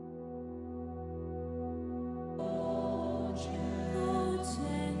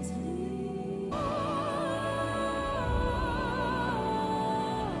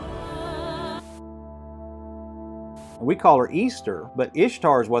 We call her Easter, but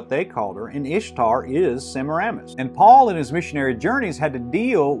Ishtar is what they called her, and Ishtar is Semiramis. And Paul in his missionary journeys had to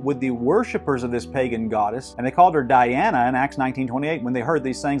deal with the worshippers of this pagan goddess, and they called her Diana in Acts 19:28. When they heard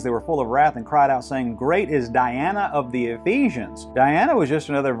these things, they were full of wrath and cried out, saying, "Great is Diana of the Ephesians." Diana was just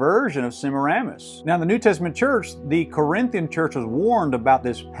another version of Semiramis. Now, in the New Testament church, the Corinthian church was warned about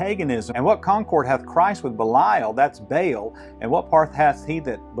this paganism. And what concord hath Christ with Belial? That's Baal. And what part hath he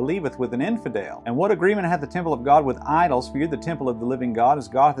that believeth with an infidel? And what agreement hath the temple of God with idols? For you're the temple of the living God. As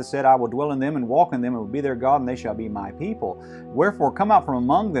God hath said, I will dwell in them and walk in them, and will be their God, and they shall be my people. Wherefore come out from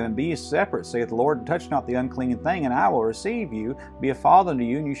among them, and be ye separate, saith the Lord, and touch not the unclean thing, and I will receive you, be a father unto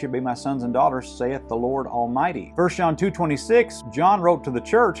you, and you shall be my sons and daughters, saith the Lord Almighty. 1 John 2:26, John wrote to the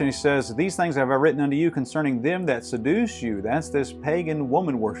church, and he says, These things have I written unto you concerning them that seduce you. That's this pagan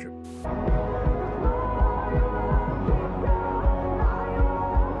woman worship.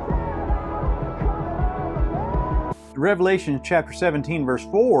 Revelation chapter 17 verse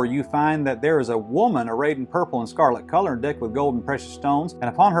 4, you find that there is a woman arrayed in purple and scarlet color and decked with gold and precious stones, and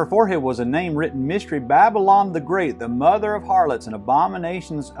upon her forehead was a name written, Mystery, Babylon the Great, the mother of harlots and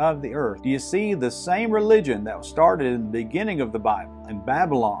abominations of the earth. Do you see the same religion that was started in the beginning of the Bible? And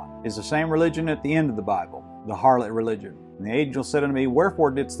Babylon is the same religion at the end of the Bible, the harlot religion. And the angel said unto me, Wherefore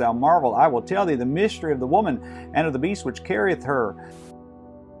didst thou marvel? I will tell thee the mystery of the woman and of the beast which carrieth her.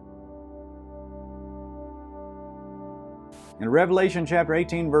 In Revelation chapter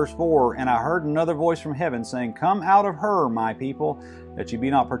 18 verse 4, And I heard another voice from heaven saying, Come out of her, my people, that ye be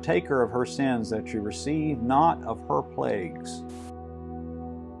not partaker of her sins, that ye receive not of her plagues.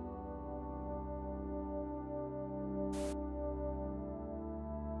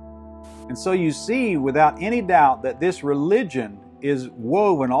 And so you see without any doubt that this religion is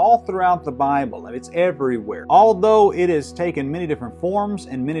woven all throughout the Bible, and it's everywhere. Although it has taken many different forms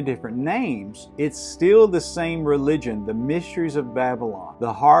and many different names, it's still the same religion, the mysteries of Babylon,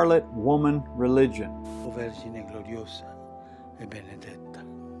 the harlot woman religion. O Vergine gloriosa e benedetta.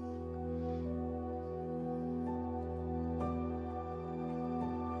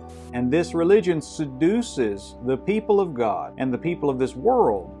 And this religion seduces the people of God and the people of this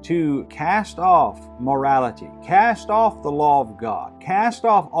world to cast off morality, cast off the law of God, cast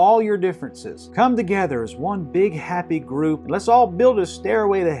off all your differences. Come together as one big happy group. Let's all build a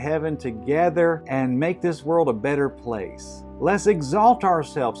stairway to heaven together and make this world a better place. Let's exalt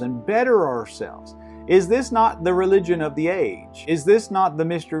ourselves and better ourselves. Is this not the religion of the age? Is this not the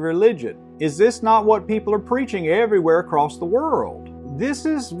mystery religion? Is this not what people are preaching everywhere across the world? This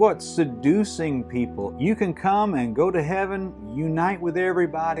is what's seducing people. You can come and go to heaven, unite with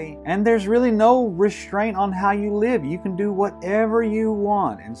everybody, and there's really no restraint on how you live. You can do whatever you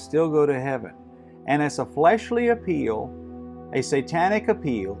want and still go to heaven. And it's a fleshly appeal, a satanic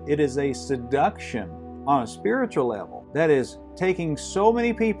appeal. It is a seduction on a spiritual level that is taking so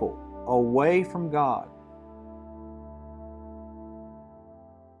many people away from God.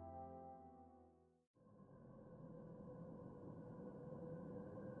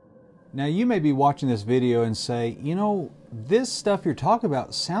 Now you may be watching this video and say, you know, this stuff you're talking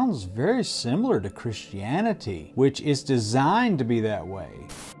about sounds very similar to Christianity, which is designed to be that way.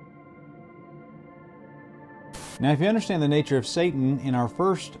 Now, if you understand the nature of Satan, in our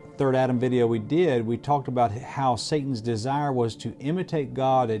first Third Adam video we talked about how Satan's desire was to imitate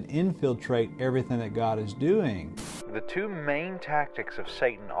God and infiltrate everything that God is doing. The two main tactics of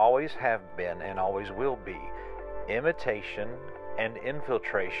Satan always have been and always will be imitation and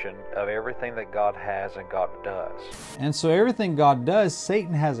infiltration of everything that God has and God does. And so everything God does,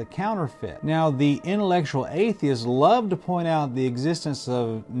 Satan has a counterfeit. Now, the intellectual atheists love to point out the existence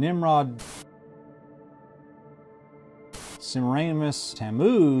of Nimrod, Semiramis,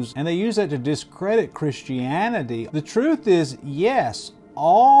 Tammuz, and they use that to discredit Christianity. The truth is, yes,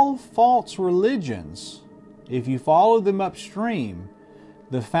 all false religions, if you follow them upstream,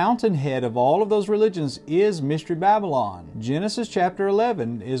 the fountainhead of all of those religions is Mystery Babylon. Genesis chapter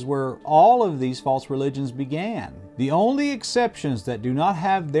 11 is where all of these false religions began. The only exceptions that do not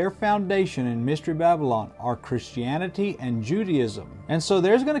have their foundation in Mystery Babylon are Christianity and Judaism. And so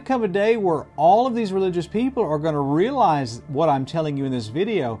there's going to come a day where all of these religious people are going to realize what I'm telling you in this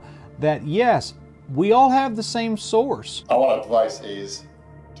video, that yes, we all have the same source. Our advice is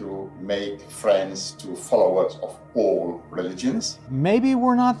to make friends to followers of all religions. Maybe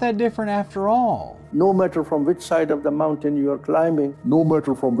we're not that different after all. No matter from which side of the mountain you are climbing, No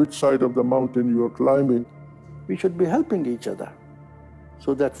matter from which side of the mountain you are climbing, we should be helping each other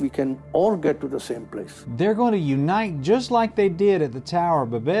so that we can all get to the same place. They're going to unite just like they did at the Tower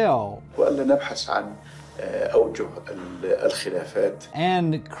of Babel وألا نبحث عن أوجه الخلافات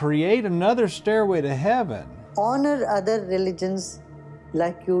and create another stairway to heaven honor other religions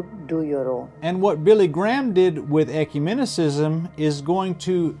like you do your own. And what Billy Graham did with ecumenicism is going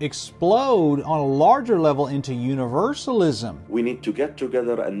to explode on a larger level into universalism. We need to get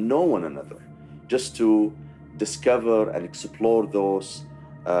together and know one another, just to discover and explore those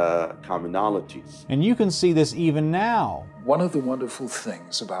commonalities. And you can see this even now. One of the wonderful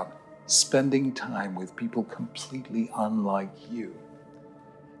things about spending time with people completely unlike you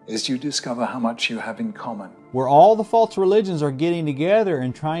is you discover how much you have in common. Where all the false religions are getting together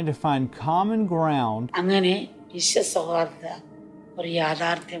and trying to find common ground in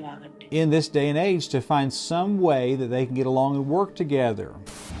this day and age to find some way that they can get along and work together.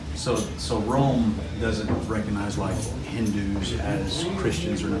 So Rome doesn't recognize like Hindus as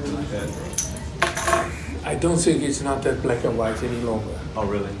Christians or nothing like that? I don't think it's not that black and white any longer. Oh,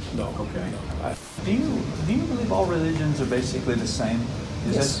 really? No. Okay. No. Do you believe all religions are basically the same?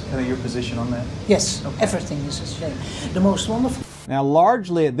 Is that kind of your position on that? Yes, okay. Everything is the same. The most wonderful. Now,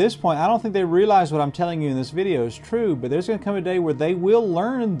 largely at this point, I don't think they realize what I'm telling you in this video is true, but there's going to come a day where they will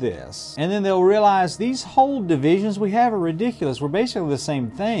learn this. And then they'll realize these whole divisions we have are ridiculous. We're basically the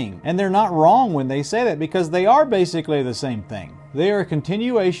same thing. And they're not wrong when they say that, because they are basically the same thing. They are a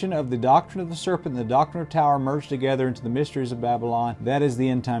continuation of the doctrine of the serpent and the doctrine of tower merged together into the mysteries of Babylon. That is the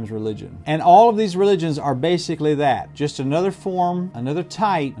end times religion. And all of these religions are basically that. Just another form, another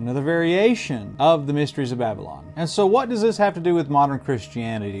type, another variation of the mysteries of Babylon. And so what does this have to do with modern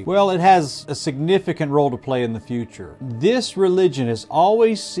Christianity? Well, it has a significant role to play in the future. This religion is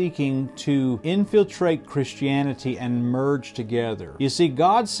always seeking to infiltrate Christianity and merge together. You see,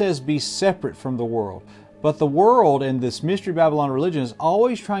 God says be separate from the world. But the world and this Mystery Babylon religion is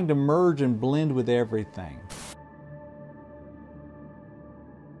always trying to merge and blend with everything.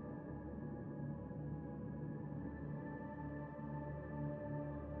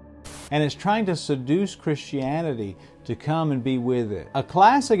 And it's trying to seduce Christianity to come and be with it. A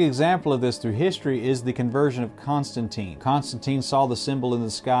classic example of this through history is the conversion of Constantine. Constantine saw the symbol in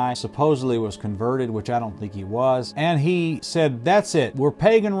the sky, supposedly was converted, which I don't think he was, and he said, that's it, we're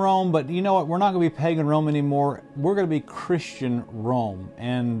pagan Rome, but you know what, we're not going to be pagan Rome anymore, we're going to be Christian Rome.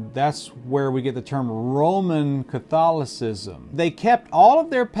 And that's where we get the term Roman Catholicism. They kept all of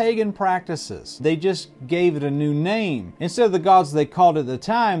their pagan practices, they just gave it a new name. Instead of the gods they called it at the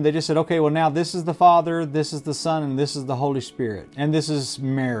time, they just said, okay, well now this is the Father, this is the Son, and this is the Holy Spirit, and this is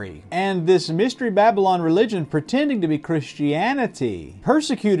Mary. And this Mystery Babylon religion, pretending to be Christianity,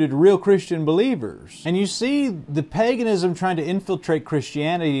 persecuted real Christian believers. And you see the paganism trying to infiltrate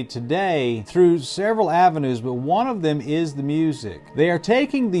Christianity today through several avenues, but one of them is the music. They are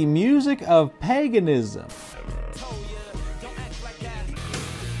taking the music of paganism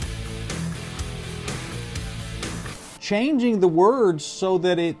changing the words so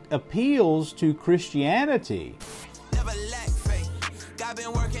that it appeals to Christianity.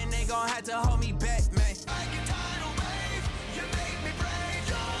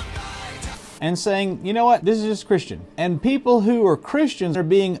 And saying, you know what, this is just Christian. And people who are Christians are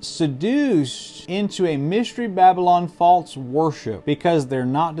being seduced into a Mystery Babylon false worship because they're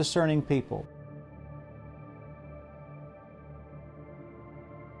not discerning people.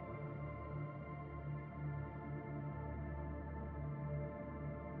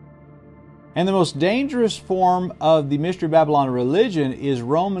 And the most dangerous form of the Mystery Babylon religion is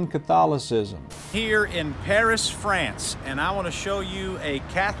Roman Catholicism. Here in Paris, France, and I want to show you a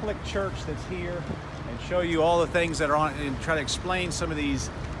Catholic church that's here and show you all the things that are on it and try to explain some of these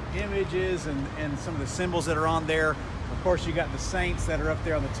images and some of the symbols that are on there. Of course, you got the saints that are up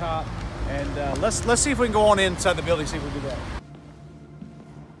there on the top. And let's see if we can go on inside the building, see if we can do that.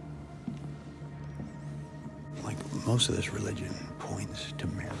 Like most of this religion points to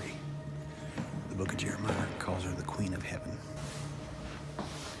Mary. The book of Jeremiah calls her the Queen of Heaven.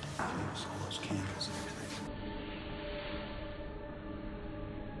 All those candles and everything.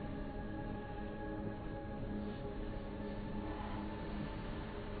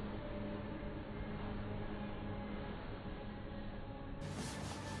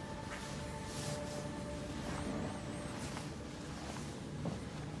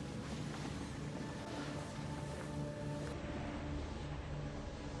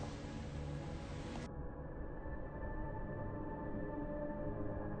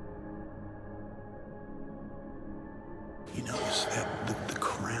 You notice that the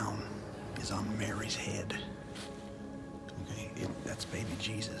crown is on Mary's head. Okay, that's baby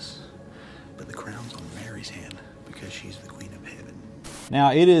Jesus. But the crown's on Mary's head because she's the Queen of Heaven.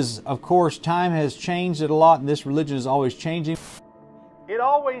 Now it is, of course, time has changed it a lot, and this religion is always changing. It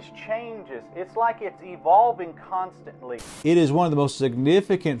always always changes. It's like it's evolving constantly. It is one of the most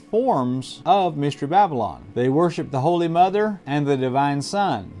significant forms of Mystery Babylon. They worship the Holy Mother and the Divine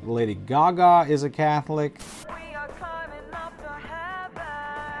Son. Lady Gaga is a Catholic.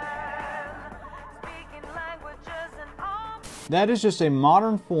 That is just a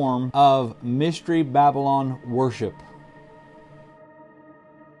modern form of Mystery Babylon worship.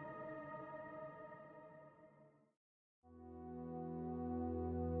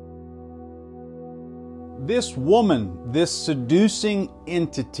 This woman, this seducing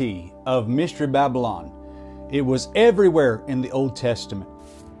entity of Mystery Babylon, it was everywhere in the Old Testament.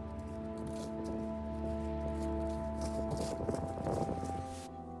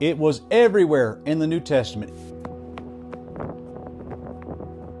 It was everywhere in the New Testament.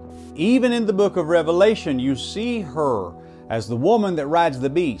 Even in the book of Revelation, you see her as the woman that rides the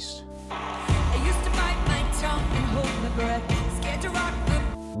beast.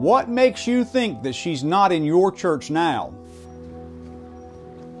 What makes you think that she's not in your church now?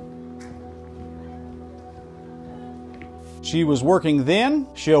 She was working then,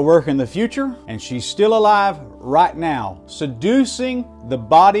 she'll work in the future, and she's still alive right now, seducing the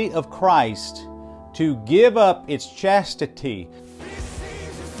body of Christ to give up its chastity.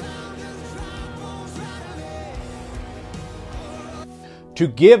 To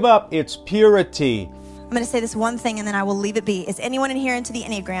give up its purity. I'm going to say this one thing and then I will leave it be. Is anyone in here into the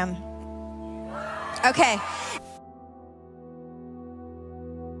Enneagram? Okay.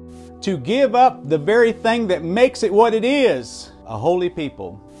 To give up the very thing that makes it what it is, a holy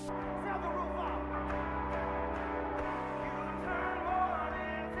people.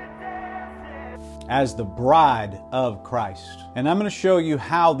 As the bride of Christ. And I'm going to show you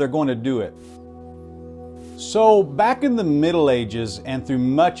how they're going to do it. So back in the Middle Ages and through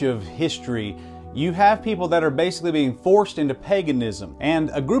much of history, you have people that are basically being forced into paganism.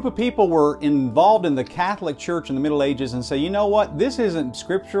 And a group of people were involved in the Catholic Church in the Middle Ages and say, you know what, this isn't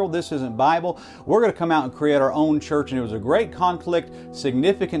scriptural, this isn't Bible. We're going to come out and create our own church. And it was a great conflict,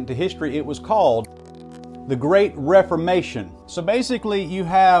 significant to history. It was called the Great Reformation. So basically you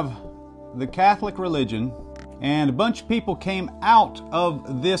have the Catholic religion and a bunch of people came out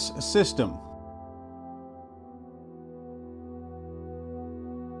of this system.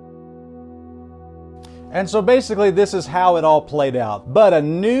 And so basically this is how it all played out. But a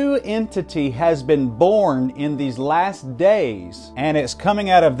new entity has been born in these last days, and it's coming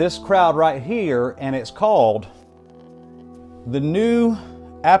out of this crowd right here, and it's called the New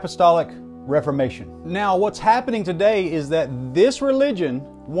Apostolic Reformation. Now what's happening today is that this religion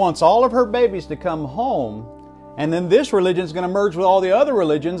wants all of her babies to come home, and then this religion is going to merge with all the other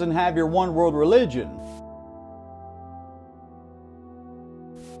religions and have your one world religion.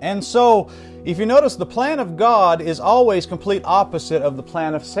 And so, if you notice, the plan of God is always complete opposite of the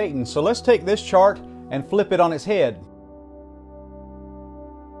plan of Satan. So let's take this chart and flip it on its head.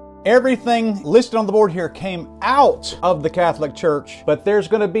 Everything listed on the board here came out of the Catholic Church, but there's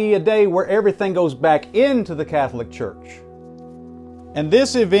going to be a day where everything goes back into the Catholic Church. And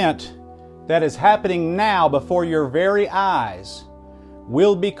this event that is happening now before your very eyes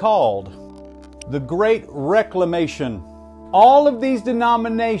will be called the Great Reclamation. All of these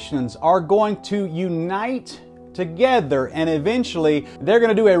denominations are going to unite together, and eventually they're going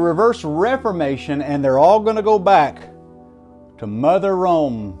to do a reverse reformation, and they're all going to go back to Mother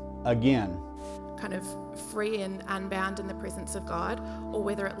Rome again. Kind of free and unbound in the presence of God, or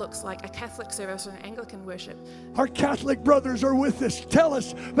whether it looks like a Catholic service or an Anglican worship. Our Catholic brothers are with us. Tell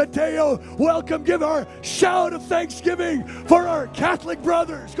us, Mateo, welcome. Give our shout of thanksgiving for our Catholic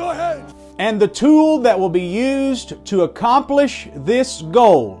brothers. Go ahead. And the tool that will be used to accomplish this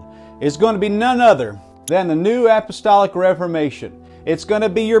goal is going to be none other than the New Apostolic Reformation. It's going to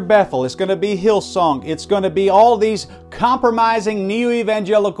be your Bethel. It's going to be Hillsong. It's going to be all these compromising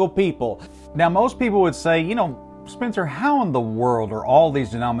neo-evangelical people. Now, most people would say, you know, Spencer, how in the world are all these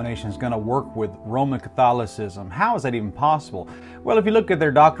denominations going to work with Roman Catholicism? How is that even possible? Well, if you look at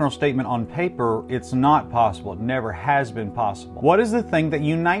their doctrinal statement on paper, it's not possible. It never has been possible. What is the thing that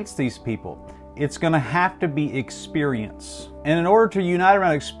unites these people? It's going to have to be experience. And in order to unite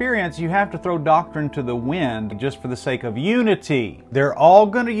around experience, you have to throw doctrine to the wind just for the sake of unity. They're all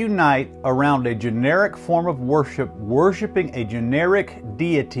going to unite around a generic form of worship, worshiping a generic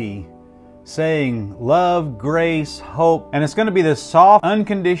deity, saying love, grace, hope, and it's going to be this soft,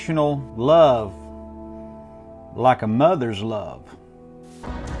 unconditional love, like a mother's love.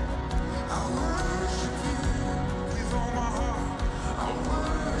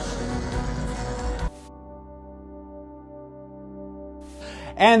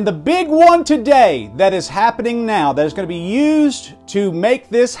 And the big one today that is happening now, that is going to be used to make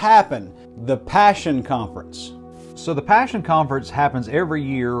this happen, the Passion Conference. So the Passion Conference happens every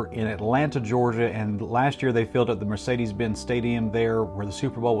year in Atlanta, Georgia, and last year they filled up the Mercedes-Benz Stadium there where the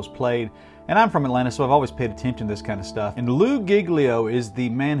Super Bowl was played. And I'm from Atlanta, so I've always paid attention to this kind of stuff. And Lou Giglio is the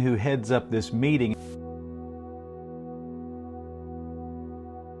man who heads up this meeting.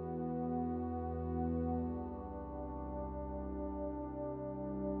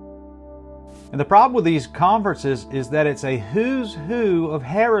 And the problem with these conferences is that it's a who's who of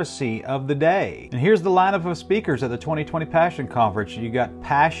heresy of the day. And here's the lineup of speakers at the 2020 Passion Conference. You got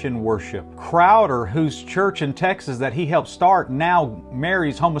Passion Worship. Crowder, whose church in Texas that he helped start now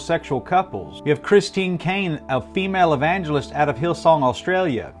marries homosexual couples. You have Christine Kane, a female evangelist out of Hillsong,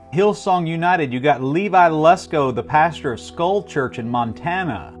 Australia. Hillsong United, you got Levi Lusko, the pastor of Skull Church in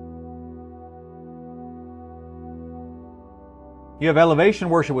Montana. You have Elevation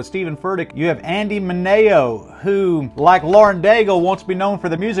Worship with Stephen Furtick. You have Andy Mineo, who, like Lauren Daigle, wants to be known for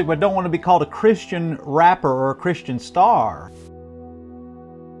the music but don't want to be called a Christian rapper or a Christian star.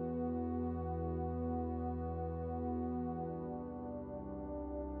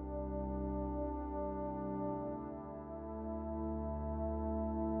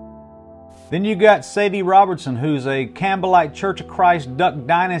 Then you got Sadie Robertson, who's a Campbellite Church of Christ Duck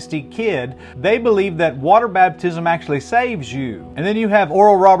Dynasty kid. They believe that water baptism actually saves you. And then you have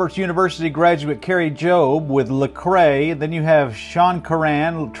Oral Roberts University graduate Carrie Job with Lecrae. Then you have Sean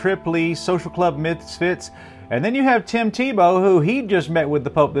Curran, Tripoli, Social Club Misfits. And then you have Tim Tebow, who he just met with the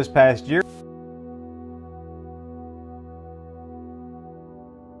Pope this past year.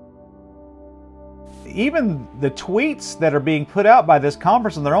 Even the tweets that are being put out by this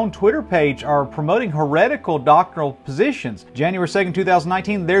conference on their own Twitter page are promoting heretical doctrinal positions. January 2nd,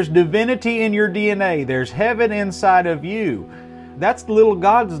 2019, there's divinity in your DNA. There's heaven inside of you. That's the little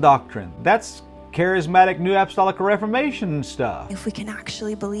God's doctrine. That's charismatic New Apostolic Reformation stuff. If we can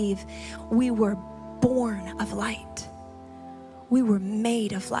actually believe we were born of light. We were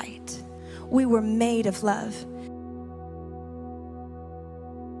made of light. We were made of love.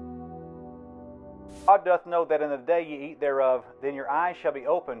 God doth know that in the day ye eat thereof, then your eyes shall be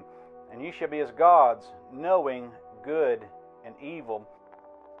open, and ye shall be as gods, knowing good and evil.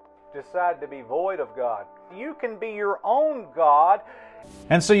 Decide to be void of God. You can be your own God.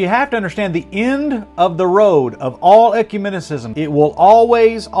 And so you have to understand the end of the road of all ecumenicism. It will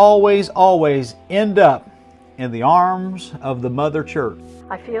always, always, always end up in the arms of the Mother Church.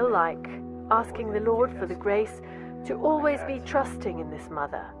 I feel like asking the Lord for the grace to always be trusting in this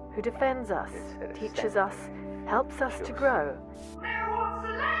Mother, who defends us, teaches us, helps us to grow.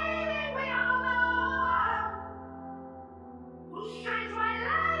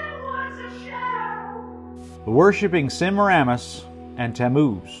 Worshipping Semiramis and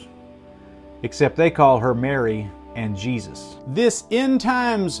Tammuz, except they call her Mary and Jesus. This end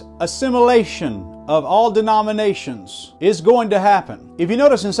times assimilation of all denominations is going to happen. If you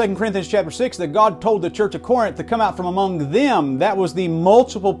notice in 2 Corinthians chapter 6 that God told the church of Corinth to come out from among them, that was the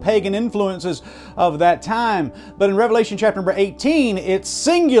multiple pagan influences of that time. But in Revelation chapter number 18, it's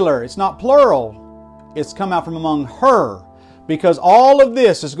singular, it's not plural. It's come out from among her. Because all of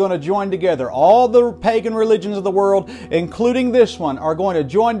this is going to join together. All the pagan religions of the world, including this one, are going to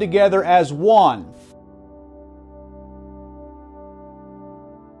join together as one.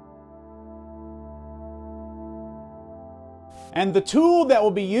 And the tool that will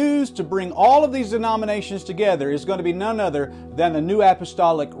be used to bring all of these denominations together is going to be none other than the New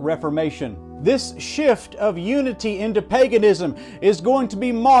Apostolic Reformation. This shift of unity into paganism is going to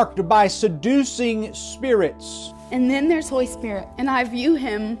be marked by seducing spirits. And then there's Holy Spirit, and I view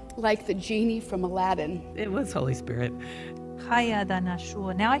him like the genie from Aladdin. It was Holy Spirit.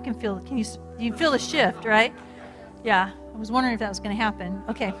 Now I can feel, you feel the shift, right? Yeah, I was wondering if that was going to happen.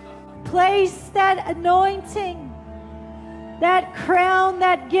 Okay. Place that anointing, that crown,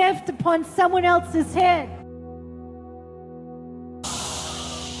 that gift upon someone else's head.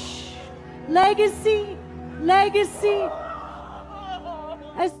 Legacy, legacy.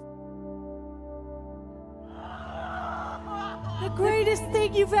 As the greatest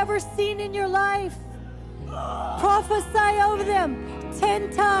thing you've ever seen in your life. Prophesy over them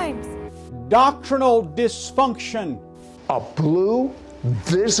 10 times. Doctrinal dysfunction. A blue,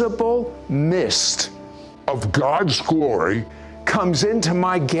 visible mist of God's glory comes into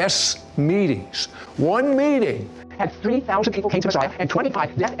my guests' meetings. One meeting had 3,000 people came to Messiah and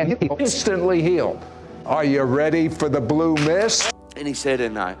 25 deaf and mute people instantly healed. Are you ready for the blue mist? And he said,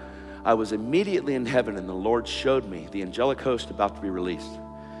 and I was immediately in heaven, and the Lord showed me the angelic host about to be released.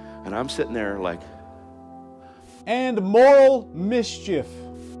 And I'm sitting there like... And moral mischief.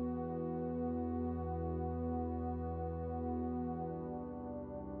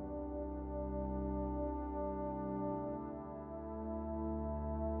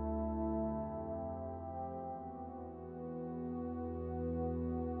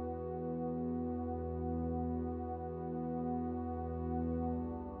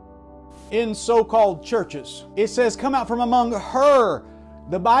 in so-called churches. It says, come out from among her.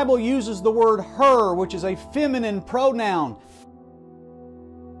 The Bible uses the word her, which is a feminine pronoun.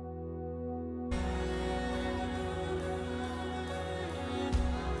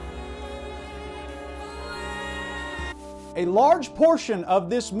 A large portion of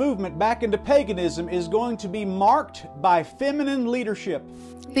this movement back into paganism is going to be marked by feminine leadership.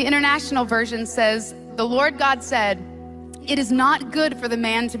 The International Version says, "The Lord God said, it is not good for the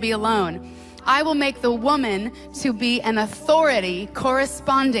man to be alone. I will make the woman to be an authority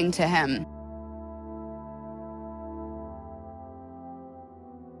corresponding to him."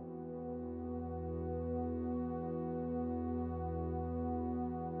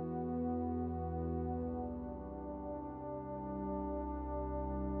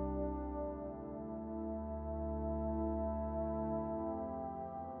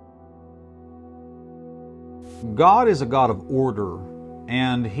 God is a God of order,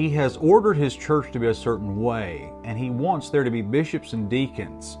 and He has ordered His church to be a certain way, and He wants there to be bishops and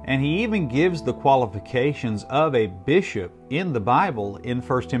deacons, and He even gives the qualifications of a bishop in the Bible in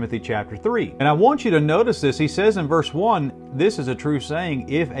 1 Timothy chapter 3. And I want you to notice this. He says in verse 1, this is a true saying,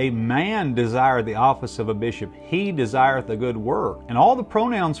 if a man desire the office of a bishop, he desireth a good work. And all the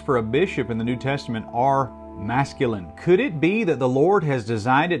pronouns for a bishop in the New Testament are masculine. Could it be that the Lord has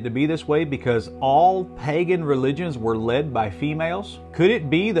designed it to be this way because all pagan religions were led by females? Could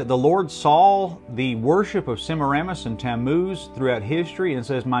it be that the Lord saw the worship of Semiramis and Tammuz throughout history and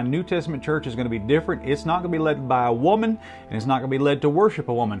says, my New Testament church is going to be different. It's not going to be led by a woman, and it's not going to be led to worship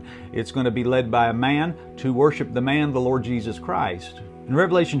a woman. It's going to be led by a man to worship the man, the Lord Jesus Christ. In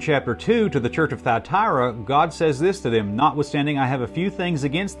Revelation chapter 2, to the church of Thyatira, God says this to them, notwithstanding I have a few things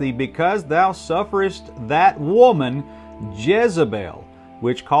against thee, because thou sufferest that woman Jezebel,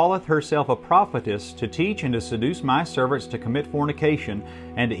 which calleth herself a prophetess, to teach and to seduce my servants to commit fornication,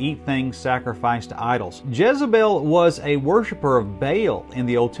 and to eat things sacrificed to idols. Jezebel was a worshiper of Baal in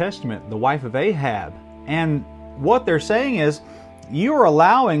the Old Testament, the wife of Ahab. And what they're saying is, you are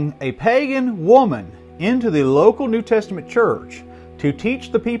allowing a pagan woman into the local New Testament church to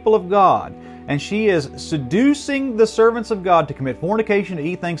teach the people of God, and she is seducing the servants of God to commit fornication, to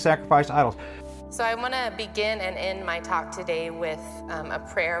eat things sacrificed to idols. So I want to begin and end my talk today with a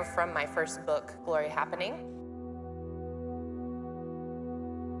prayer from my first book, Glory Happening.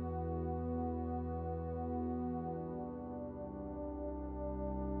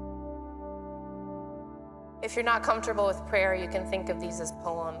 If you're not comfortable with prayer, you can think of these as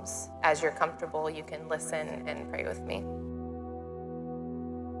poems. As you're comfortable, you can listen and pray with me.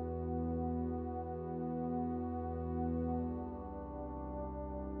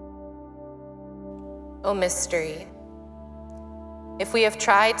 O mystery, if we have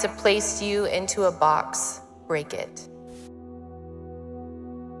tried to place you into a box, break it.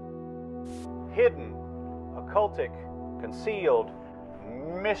 Hidden, occultic, concealed,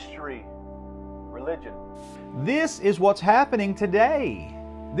 mystery, religion. This is what's happening today.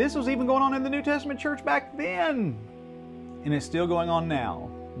 This was even going on in the New Testament church back then, and it's still going on now.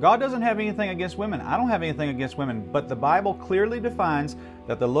 God doesn't have anything against women. I don't have anything against women, but the Bible clearly defines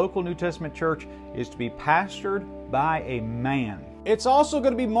that the local New Testament church is to be pastored by a man. It's also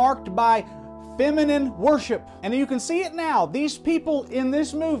going to be marked by feminine worship. And you can see it now. These people in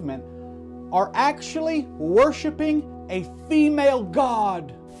this movement are actually worshiping a female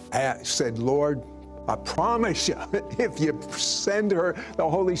god. I said, Lord, I promise you, if you send her the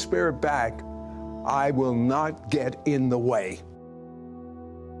Holy Spirit back, I will not get in the way.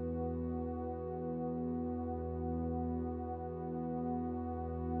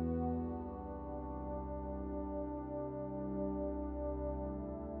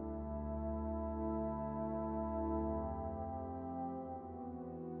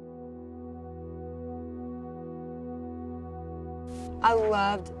 I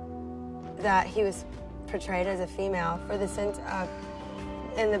loved that he was portrayed as a female for the sense of,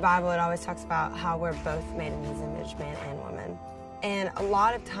 in the Bible it always talks about how we're both made in his image, man and woman. And a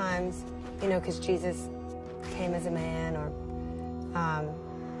lot of times, you know, because Jesus came as a man, or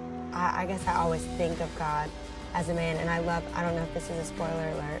I guess I always think of God as a man, and I don't know if this is a spoiler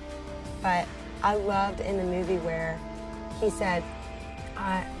alert, but I loved in the movie where he said,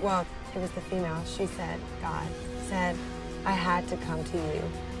 well, it was the female, she said, God said, I had to come to you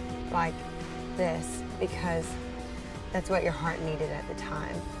like this because that's what your heart needed at the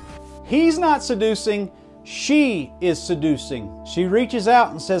time. He's not seducing, she is seducing. She reaches out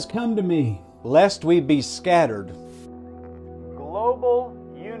and says, come to me, lest we be scattered. Global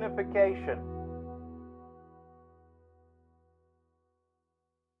unification.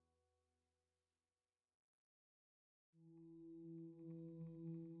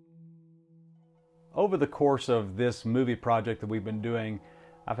 Over the course of this movie project that we've been doing,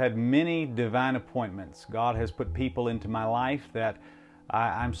 I've had many divine appointments. God has put people into my life that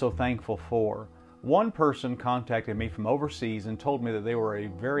I'm so thankful for. One person contacted me from overseas and told me that they were a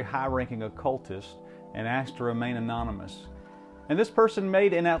very high-ranking occultist and asked to remain anonymous. And this person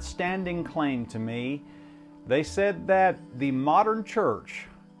made an outstanding claim to me. They said that the modern church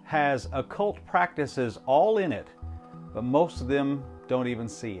has occult practices all in it, but most of them don't even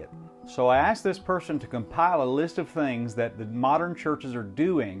see it. So I asked this person to compile a list of things that the modern churches are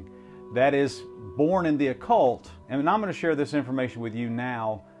doing that is born in the occult, and I'm going to share this information with you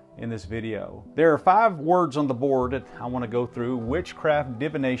now in this video. There are 5 words on the board that I want to go through: witchcraft,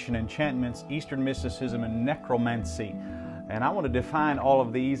 divination, enchantments, Eastern mysticism, and necromancy. And I want to define all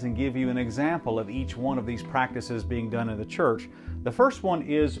of these and give you an example of each one of these practices being done in the church. The first one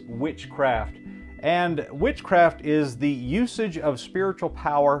is witchcraft. And witchcraft is the usage of spiritual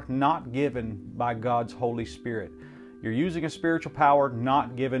power not given by God's Holy Spirit. You're using a spiritual power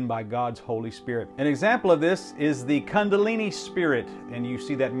not given by God's Holy Spirit. An example of this is the Kundalini spirit, and you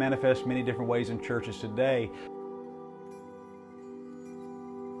see that manifest many different ways in churches today.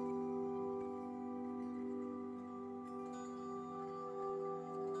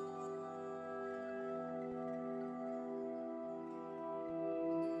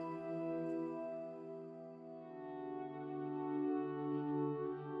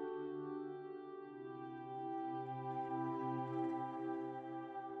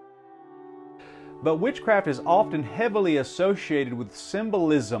 But witchcraft is often heavily associated with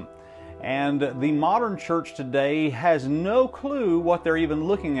symbolism, and the modern church today has no clue what they're even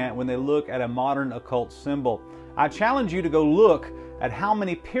looking at when they look at a modern occult symbol. I challenge you to go look at how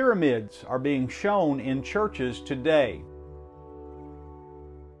many pyramids are being shown in churches today.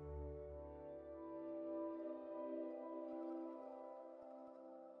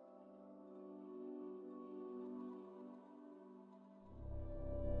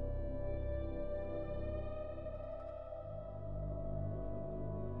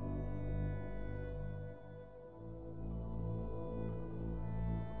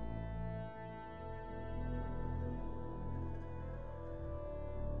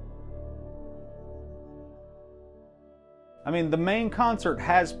 I mean, the main concert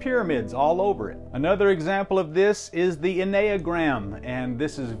has pyramids all over it. Another example of this is the Enneagram, and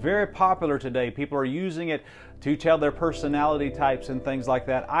this is very popular today. People are using it to tell their personality types and things like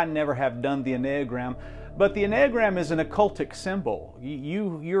that. I never have done the Enneagram, but the Enneagram is an occultic symbol.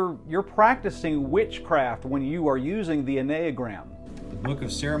 You're practicing witchcraft when you are using the Enneagram. The Book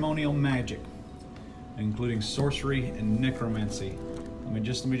of Ceremonial Magic, including sorcery and necromancy. Let me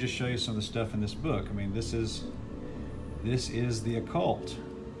just show you some of the stuff in this book. I mean, this is the occult.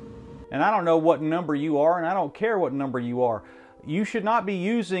 And I don't know what number you are, and I don't care what number you are. You should not be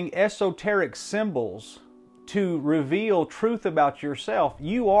using esoteric symbols to reveal truth about yourself.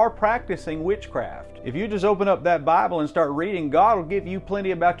 You are practicing witchcraft. If you just open up that Bible and start reading, God will give you plenty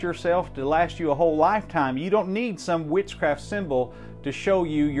about yourself to last you a whole lifetime. You don't need some witchcraft symbol to show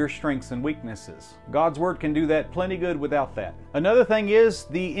you your strengths and weaknesses. God's Word can do that plenty good without that. Another thing is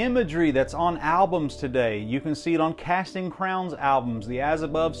the imagery that's on albums today. You can see it on Casting Crowns albums, the as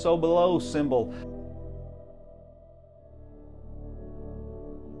above, so below symbol.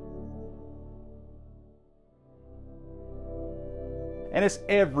 And it's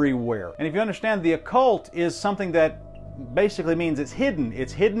everywhere. And if you understand, the occult is something that basically means it's hidden.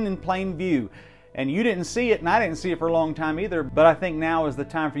 It's hidden in plain view. And you didn't see it, and I didn't see it for a long time either, but I think now is the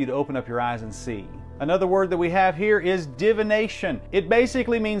time for you to open up your eyes and see. Another word that we have here is divination. It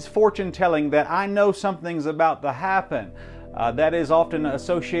basically means fortune telling, that I know something's about to happen. That is often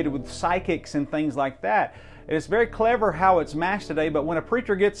associated with psychics and things like that. It's very clever how it's masked today, but when a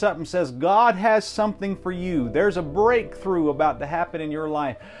preacher gets up and says, God has something for you, there's a breakthrough about to happen in your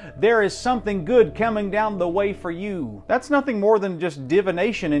life, there is something good coming down the way for you, that's nothing more than just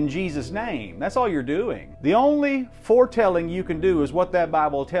divination in Jesus' name. That's all you're doing. The only foretelling you can do is what that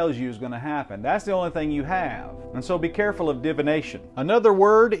Bible tells you is going to happen. That's the only thing you have. And so be careful of divination. Another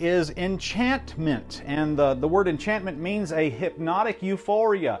word is enchantment, and the word enchantment means a hypnotic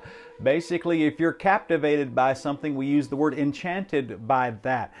euphoria. Basically, if you're captivated by something, we use the word enchanted by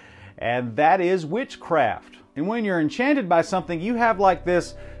that. And that is witchcraft. And when you're enchanted by something, you have like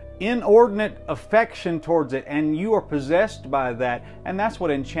this inordinate affection towards it, and you are possessed by that, and that's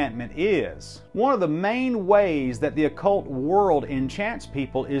what enchantment is. One of the main ways that the occult world enchants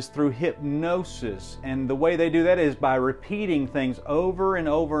people is through hypnosis, and the way they do that is by repeating things over and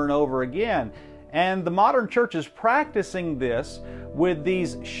over and over again. And the modern church is practicing this with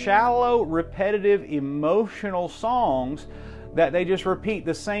these shallow, repetitive, emotional songs that they just repeat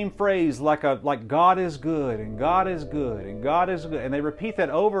the same phrase like God is good and God is good and God is good, and they repeat that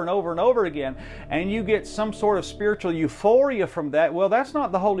over and over and over again, and you get some sort of spiritual euphoria from that. Well, that's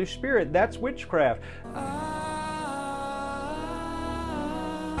not the Holy Spirit, that's witchcraft.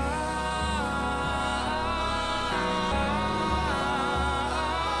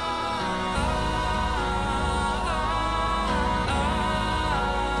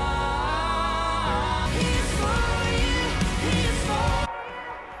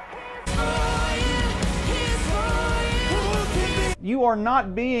 You are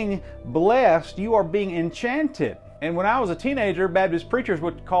not being blessed, you are being enchanted. And when I was a teenager, Baptist preachers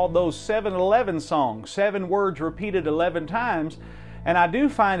would call those 7-11 songs, 7 words repeated 11 times. And I do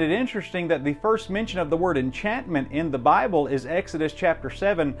find it interesting that the first mention of the word enchantment in the Bible is Exodus chapter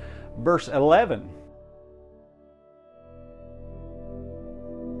 7, verse 11.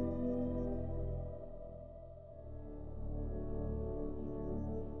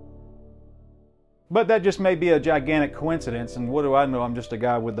 But that just may be a gigantic coincidence, and what do I know? I'm just a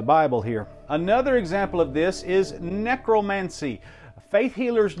guy with the Bible here. Another example of this is necromancy. Faith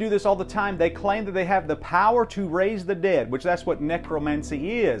healers do this all the time. They claim that they have the power to raise the dead, which that's what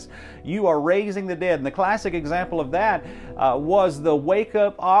necromancy is. You are raising the dead. And the classic example of that was the Wake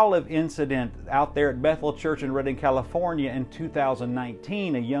Up Olive incident out there at Bethel Church in Redding, California in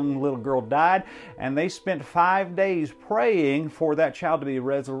 2019. A young little girl died, and they spent 5 days praying for that child to be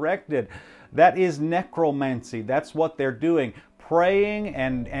resurrected. That is necromancy. That's what they're doing. Praying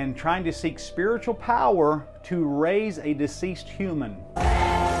and trying to seek spiritual power to raise a deceased human.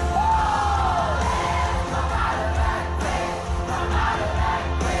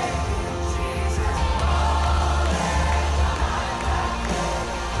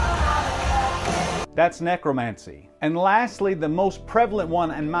 That's necromancy. And lastly, the most prevalent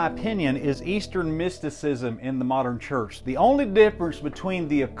one, in my opinion, is Eastern mysticism in the modern church. The only difference between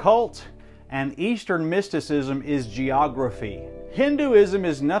the occult and Eastern mysticism is geography. Hinduism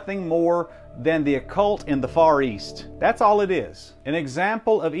is nothing more than the occult in the Far East. That's all it is. An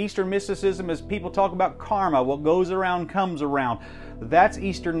example of Eastern mysticism is people talk about karma, what goes around comes around. That's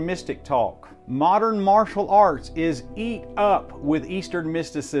Eastern mystic talk. Modern martial arts is eat up with Eastern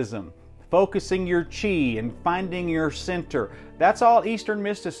mysticism. Focusing your chi and finding your center. That's all Eastern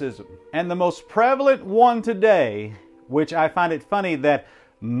mysticism. And the most prevalent one today, which I find it funny that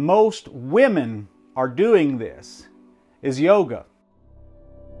most women are doing this, is yoga.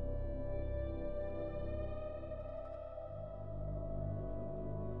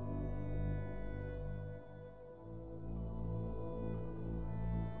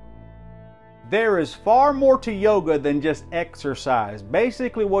 There is far more to yoga than just exercise.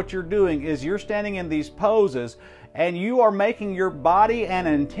 Basically what you're doing is you're standing in these poses and you are making your body an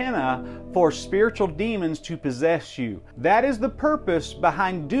antenna for spiritual demons to possess you. That is the purpose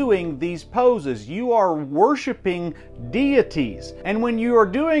behind doing these poses. You are worshiping deities. And when you are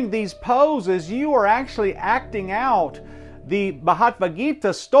doing these poses, you are actually acting out the Bhagavad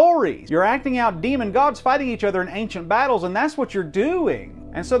Gita stories. You're acting out demon gods fighting each other in ancient battles, and that's what you're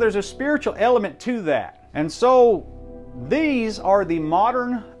doing. And so there's a spiritual element to that. And so these are the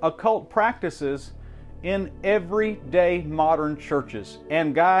modern occult practices in everyday modern churches.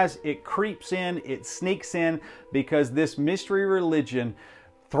 And guys, it creeps in, it sneaks in, because this mystery religion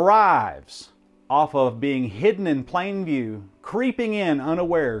thrives off of being hidden in plain view, creeping in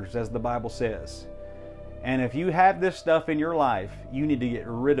unawares, as the Bible says. And if you have this stuff in your life, you need to get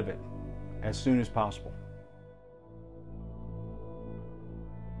rid of it as soon as possible.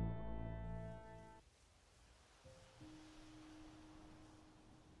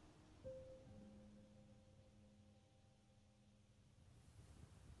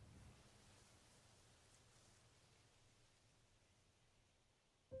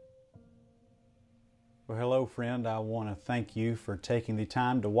 Well, hello friend, I want to thank you for taking the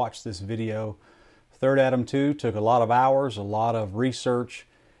time to watch this video. Third Adam 2 took a lot of hours, a lot of research,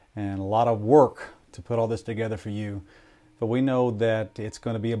 and a lot of work to put all this together for you. But we know that it's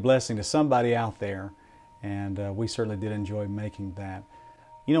going to be a blessing to somebody out there, and we certainly did enjoy making that.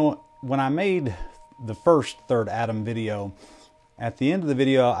 You know, when I made the first Third Adam video, at the end of the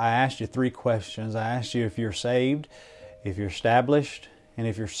video I asked you 3 questions. I asked you if you're saved, if you're established, and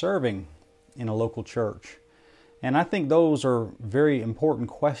if you're serving in a local church. And I think those are very important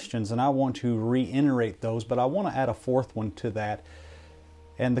questions, and I want to reiterate those, but I want to add a 4th one to that.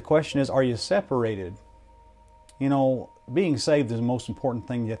 And the question is, are you separated? You know, being saved is the most important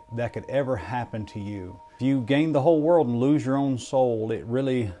thing that could ever happen to you. If you gain the whole world and lose your own soul, it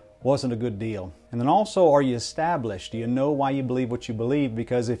really wasn't a good deal. And then also, are you established? Do you know why you believe what you believe?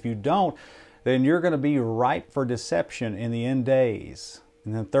 Because if you don't, then you're going to be ripe for deception in the end days.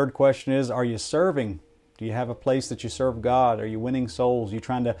 And then the third question is, are you serving? Do you have a place that you serve God? Are you winning souls? Are you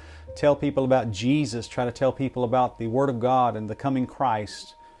trying to tell people about Jesus? Try to tell people about the Word of God and the coming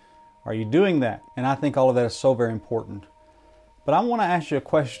Christ? Are you doing that? And I think all of that is so very important. But I want to ask you a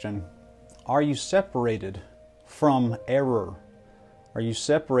question. Are you separated from error? Are you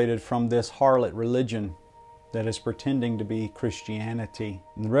separated from this harlot religion that is pretending to be Christianity?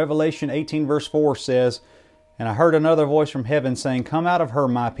 In Revelation 18 verse 4 says, "And I heard another voice from heaven saying, Come out of her,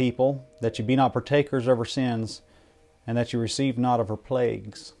 my people, that you be not partakers of her sins, and that you receive not of her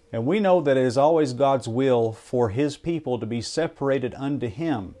plagues." And we know that it is always God's will for His people to be separated unto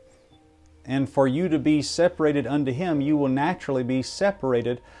Him. And for you to be separated unto Him, you will naturally be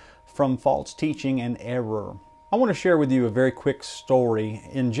separated from false teaching and error. I want to share with you a very quick story.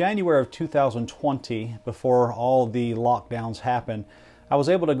 In January of 2020, before all the lockdowns happened, I was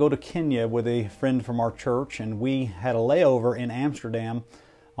able to go to Kenya with a friend from our church, and we had a layover in Amsterdam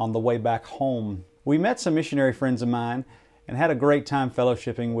on the way back home. We met some missionary friends of mine and had a great time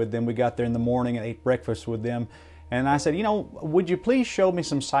fellowshipping with them. We got there in the morning and ate breakfast with them. And I said, would you please show me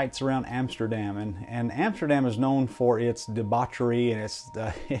some sights around Amsterdam? And Amsterdam is known for its debauchery, and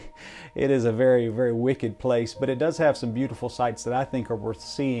it is a very, very wicked place, but it does have some beautiful sights that I think are worth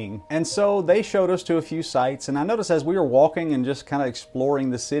seeing. And so they showed us to a few sites, and I noticed as we were walking and just kind of exploring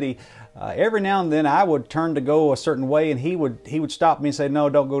the city, every now and then I would turn to go a certain way, and he would stop me and say, "No,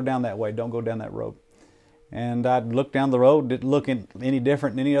 don't go down that way, don't go down that road." And I'd look down the road, didn't look any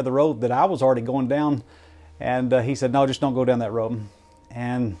different than any other road that I was already going down. And he said, "No, just don't go down that road."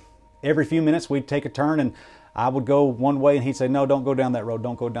 And every few minutes we'd take a turn, and I would go one way, and he'd say, "No, don't go down that road,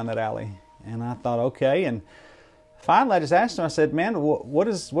 don't go down that alley." And I thought, okay. And finally I just asked him, I said, "Man, what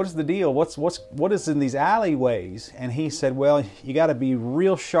is the deal? What is in these alleyways?" And he said, "Well, you got to be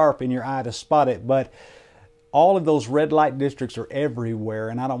real sharp in your eye to spot it, but all of those red light districts are everywhere,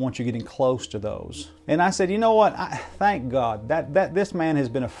 and I don't want you getting close to those." And I said, "You know what? Thank God that this man has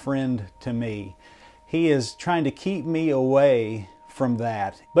been a friend to me. He is trying to keep me away from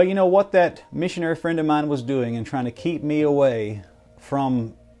that." But you know what that missionary friend of mine was doing in trying to keep me away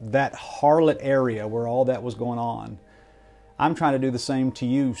from that harlot area where all that was going on? I'm trying to do the same to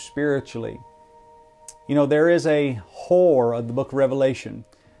you spiritually. There is a whore of the book of Revelation,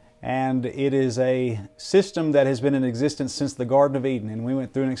 and it is a system that has been in existence since the Garden of Eden, and we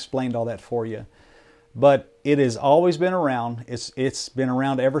went through and explained all that for you. But it has always been around. It's been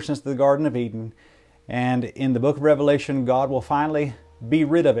around ever since the Garden of Eden. And in the book of Revelation, God will finally be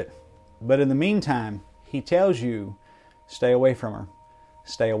rid of it. But in the meantime, He tells you, stay away from her.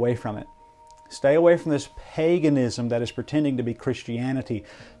 Stay away from it. Stay away from this paganism that is pretending to be Christianity.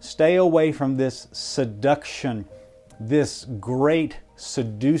 Stay away from this seduction, this great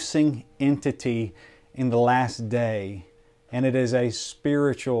seducing entity in the last day. And it is a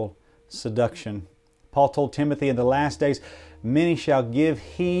spiritual seduction. Paul told Timothy, in the last days, many shall give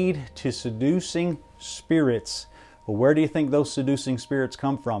heed to seducing spirits. Well, where do you think those seducing spirits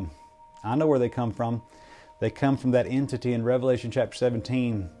come from? I know where they come from. They come from that entity in Revelation chapter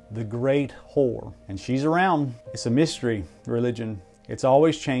 17, the great whore. And she's around. It's a mystery religion. It's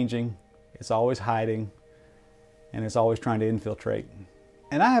always changing. It's always hiding. And it's always trying to infiltrate.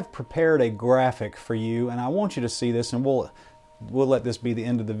 And I have prepared a graphic for you, and I want you to see this, and we'll let this be the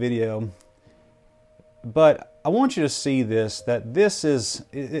end of the video. But I want you to see this, that this is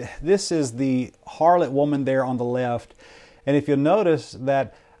the harlot woman there on the left. And if you'll notice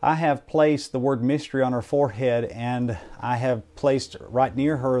that I have placed the word mystery on her forehead, and I have placed right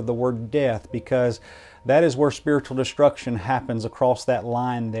near her the word death, because that is where spiritual destruction happens, across that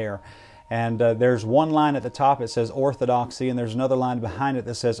line there. And there's one line at the top, it says orthodoxy, and there's another line behind it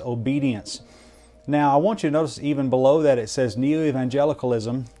that says obedience. Now I want you to notice even below that it says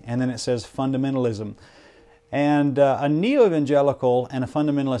neo-evangelicalism, and then it says fundamentalism. And a neo-evangelical and a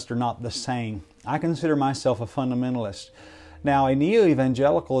fundamentalist are not the same. I consider myself a fundamentalist. Now, a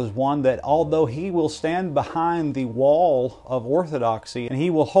neo-evangelical is one that, although he will stand behind the wall of orthodoxy and he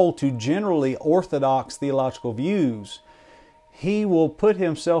will hold to generally orthodox theological views, he will put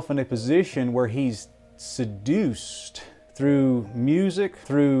himself in a position where he's seduced through music,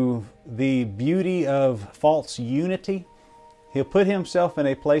 through the beauty of false unity. He'll put himself in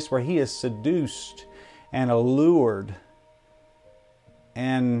a place where he is seduced and allured,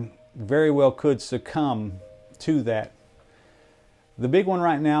 and very well could succumb to that. The big one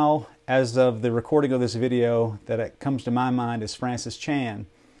right now, as of the recording of this video, that comes to my mind is Francis Chan.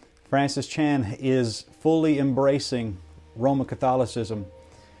 Francis Chan is fully embracing Roman Catholicism.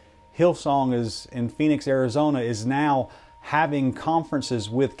 Hillsong is in Phoenix, Arizona, is now having conferences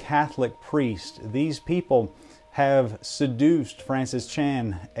with Catholic priests. These people have seduced Francis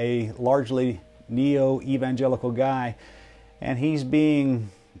Chan, a largely neo-evangelical guy, and he's being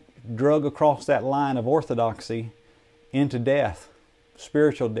drug across that line of orthodoxy into death,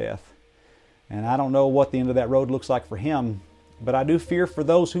 spiritual death. And I don't know what the end of that road looks like for him, but I do fear for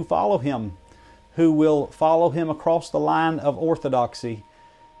those who follow him, who will follow him across the line of orthodoxy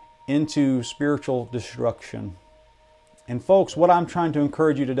into spiritual destruction. And folks, what I'm trying to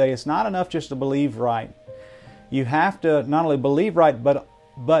encourage you today, it's not enough just to believe right. You have to not only believe right,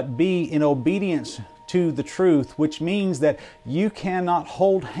 but be in obedience to the truth, which means that you cannot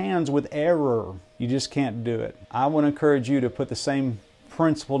hold hands with error. You just can't do it. I want to encourage you to put the same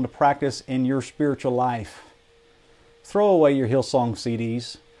principle into practice in your spiritual life. Throw away your Hillsong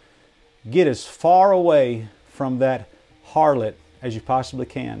CDs. Get as far away from that harlot as you possibly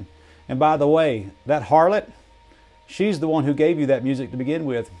can. And by the way, that harlot, she's the one who gave you that music to begin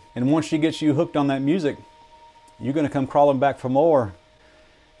with. And once she gets you hooked on that music, you're going to come crawling back for more.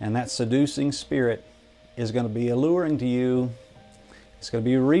 And that seducing spirit is going to be alluring to you. It's going to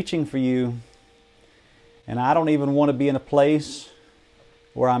be reaching for you. And I don't even want to be in a place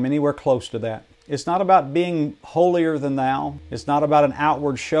where I'm anywhere close to that. It's not about being holier than thou. It's not about an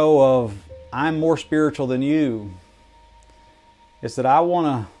outward show of I'm more spiritual than you. It's that I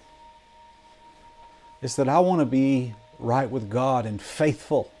want to be right with God and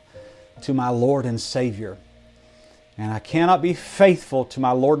faithful to my Lord and Savior. And I cannot be faithful to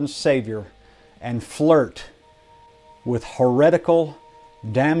my Lord and Savior and flirt with heretical,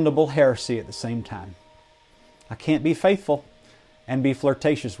 damnable heresy at the same time. I can't be faithful and be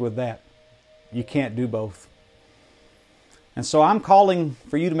flirtatious with that. You can't do both. And so I'm calling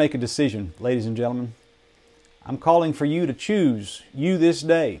for you to make a decision, ladies and gentlemen. I'm calling for you to choose, you this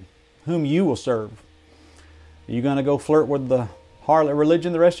day, whom you will serve. Are you going to go flirt with the harlot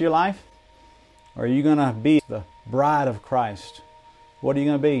religion the rest of your life? Or are you going to be the bride of Christ? What are you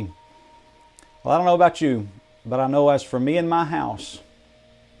going to be? Well, I don't know about you, but I know as for me and my house,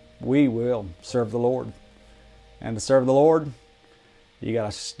 we will serve the Lord. And to serve the Lord, you got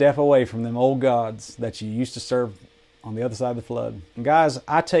to step away from them old gods that you used to serve on the other side of the flood. And guys,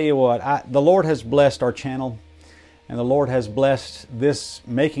 I tell you what, the Lord has blessed our channel, and the Lord has blessed this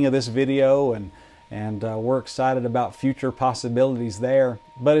making of this video, and we're excited about future possibilities there.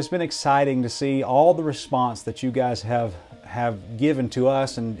 But it's been exciting to see all the response that you guys have given to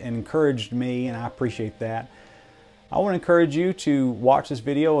us and encouraged me, and I appreciate that. I want to encourage you to watch this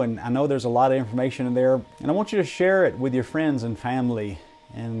video, and I know there's a lot of information in there, and I want you to share it with your friends and family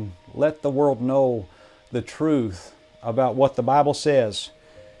and let the world know the truth about what the Bible says.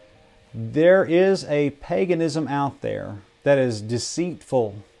 There is a paganism out there that is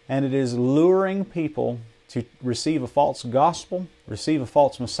deceitful, and it is luring people to receive a false gospel, receive a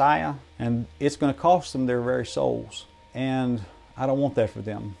false Messiah, and it's going to cost them their very souls. And I don't want that for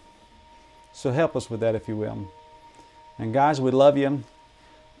them. So help us with that, if you will. And guys, we love you.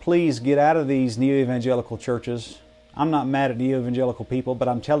 Please get out of these neo-evangelical churches. I'm not mad at neo-evangelical people, but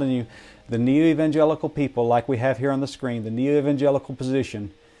I'm telling you, the neo-evangelical people, like we have here on the screen, the neo-evangelical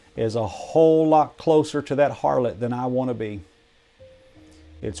position is a whole lot closer to that harlot than I want to be.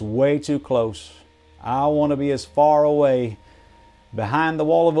 It's way too close. I want to be as far away behind the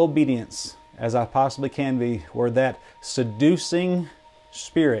wall of obedience as I possibly can be, where that seducing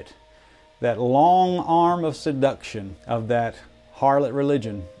spirit, that long arm of seduction of that harlot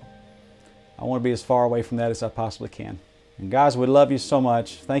religion, I want to be as far away from that as I possibly can. And guys, we love you so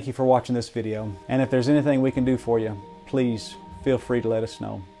much. Thank you for watching this video. And if there's anything we can do for you, please feel free to let us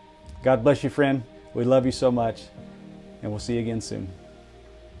know. God bless you, friend. We love you so much. And we'll see you again soon.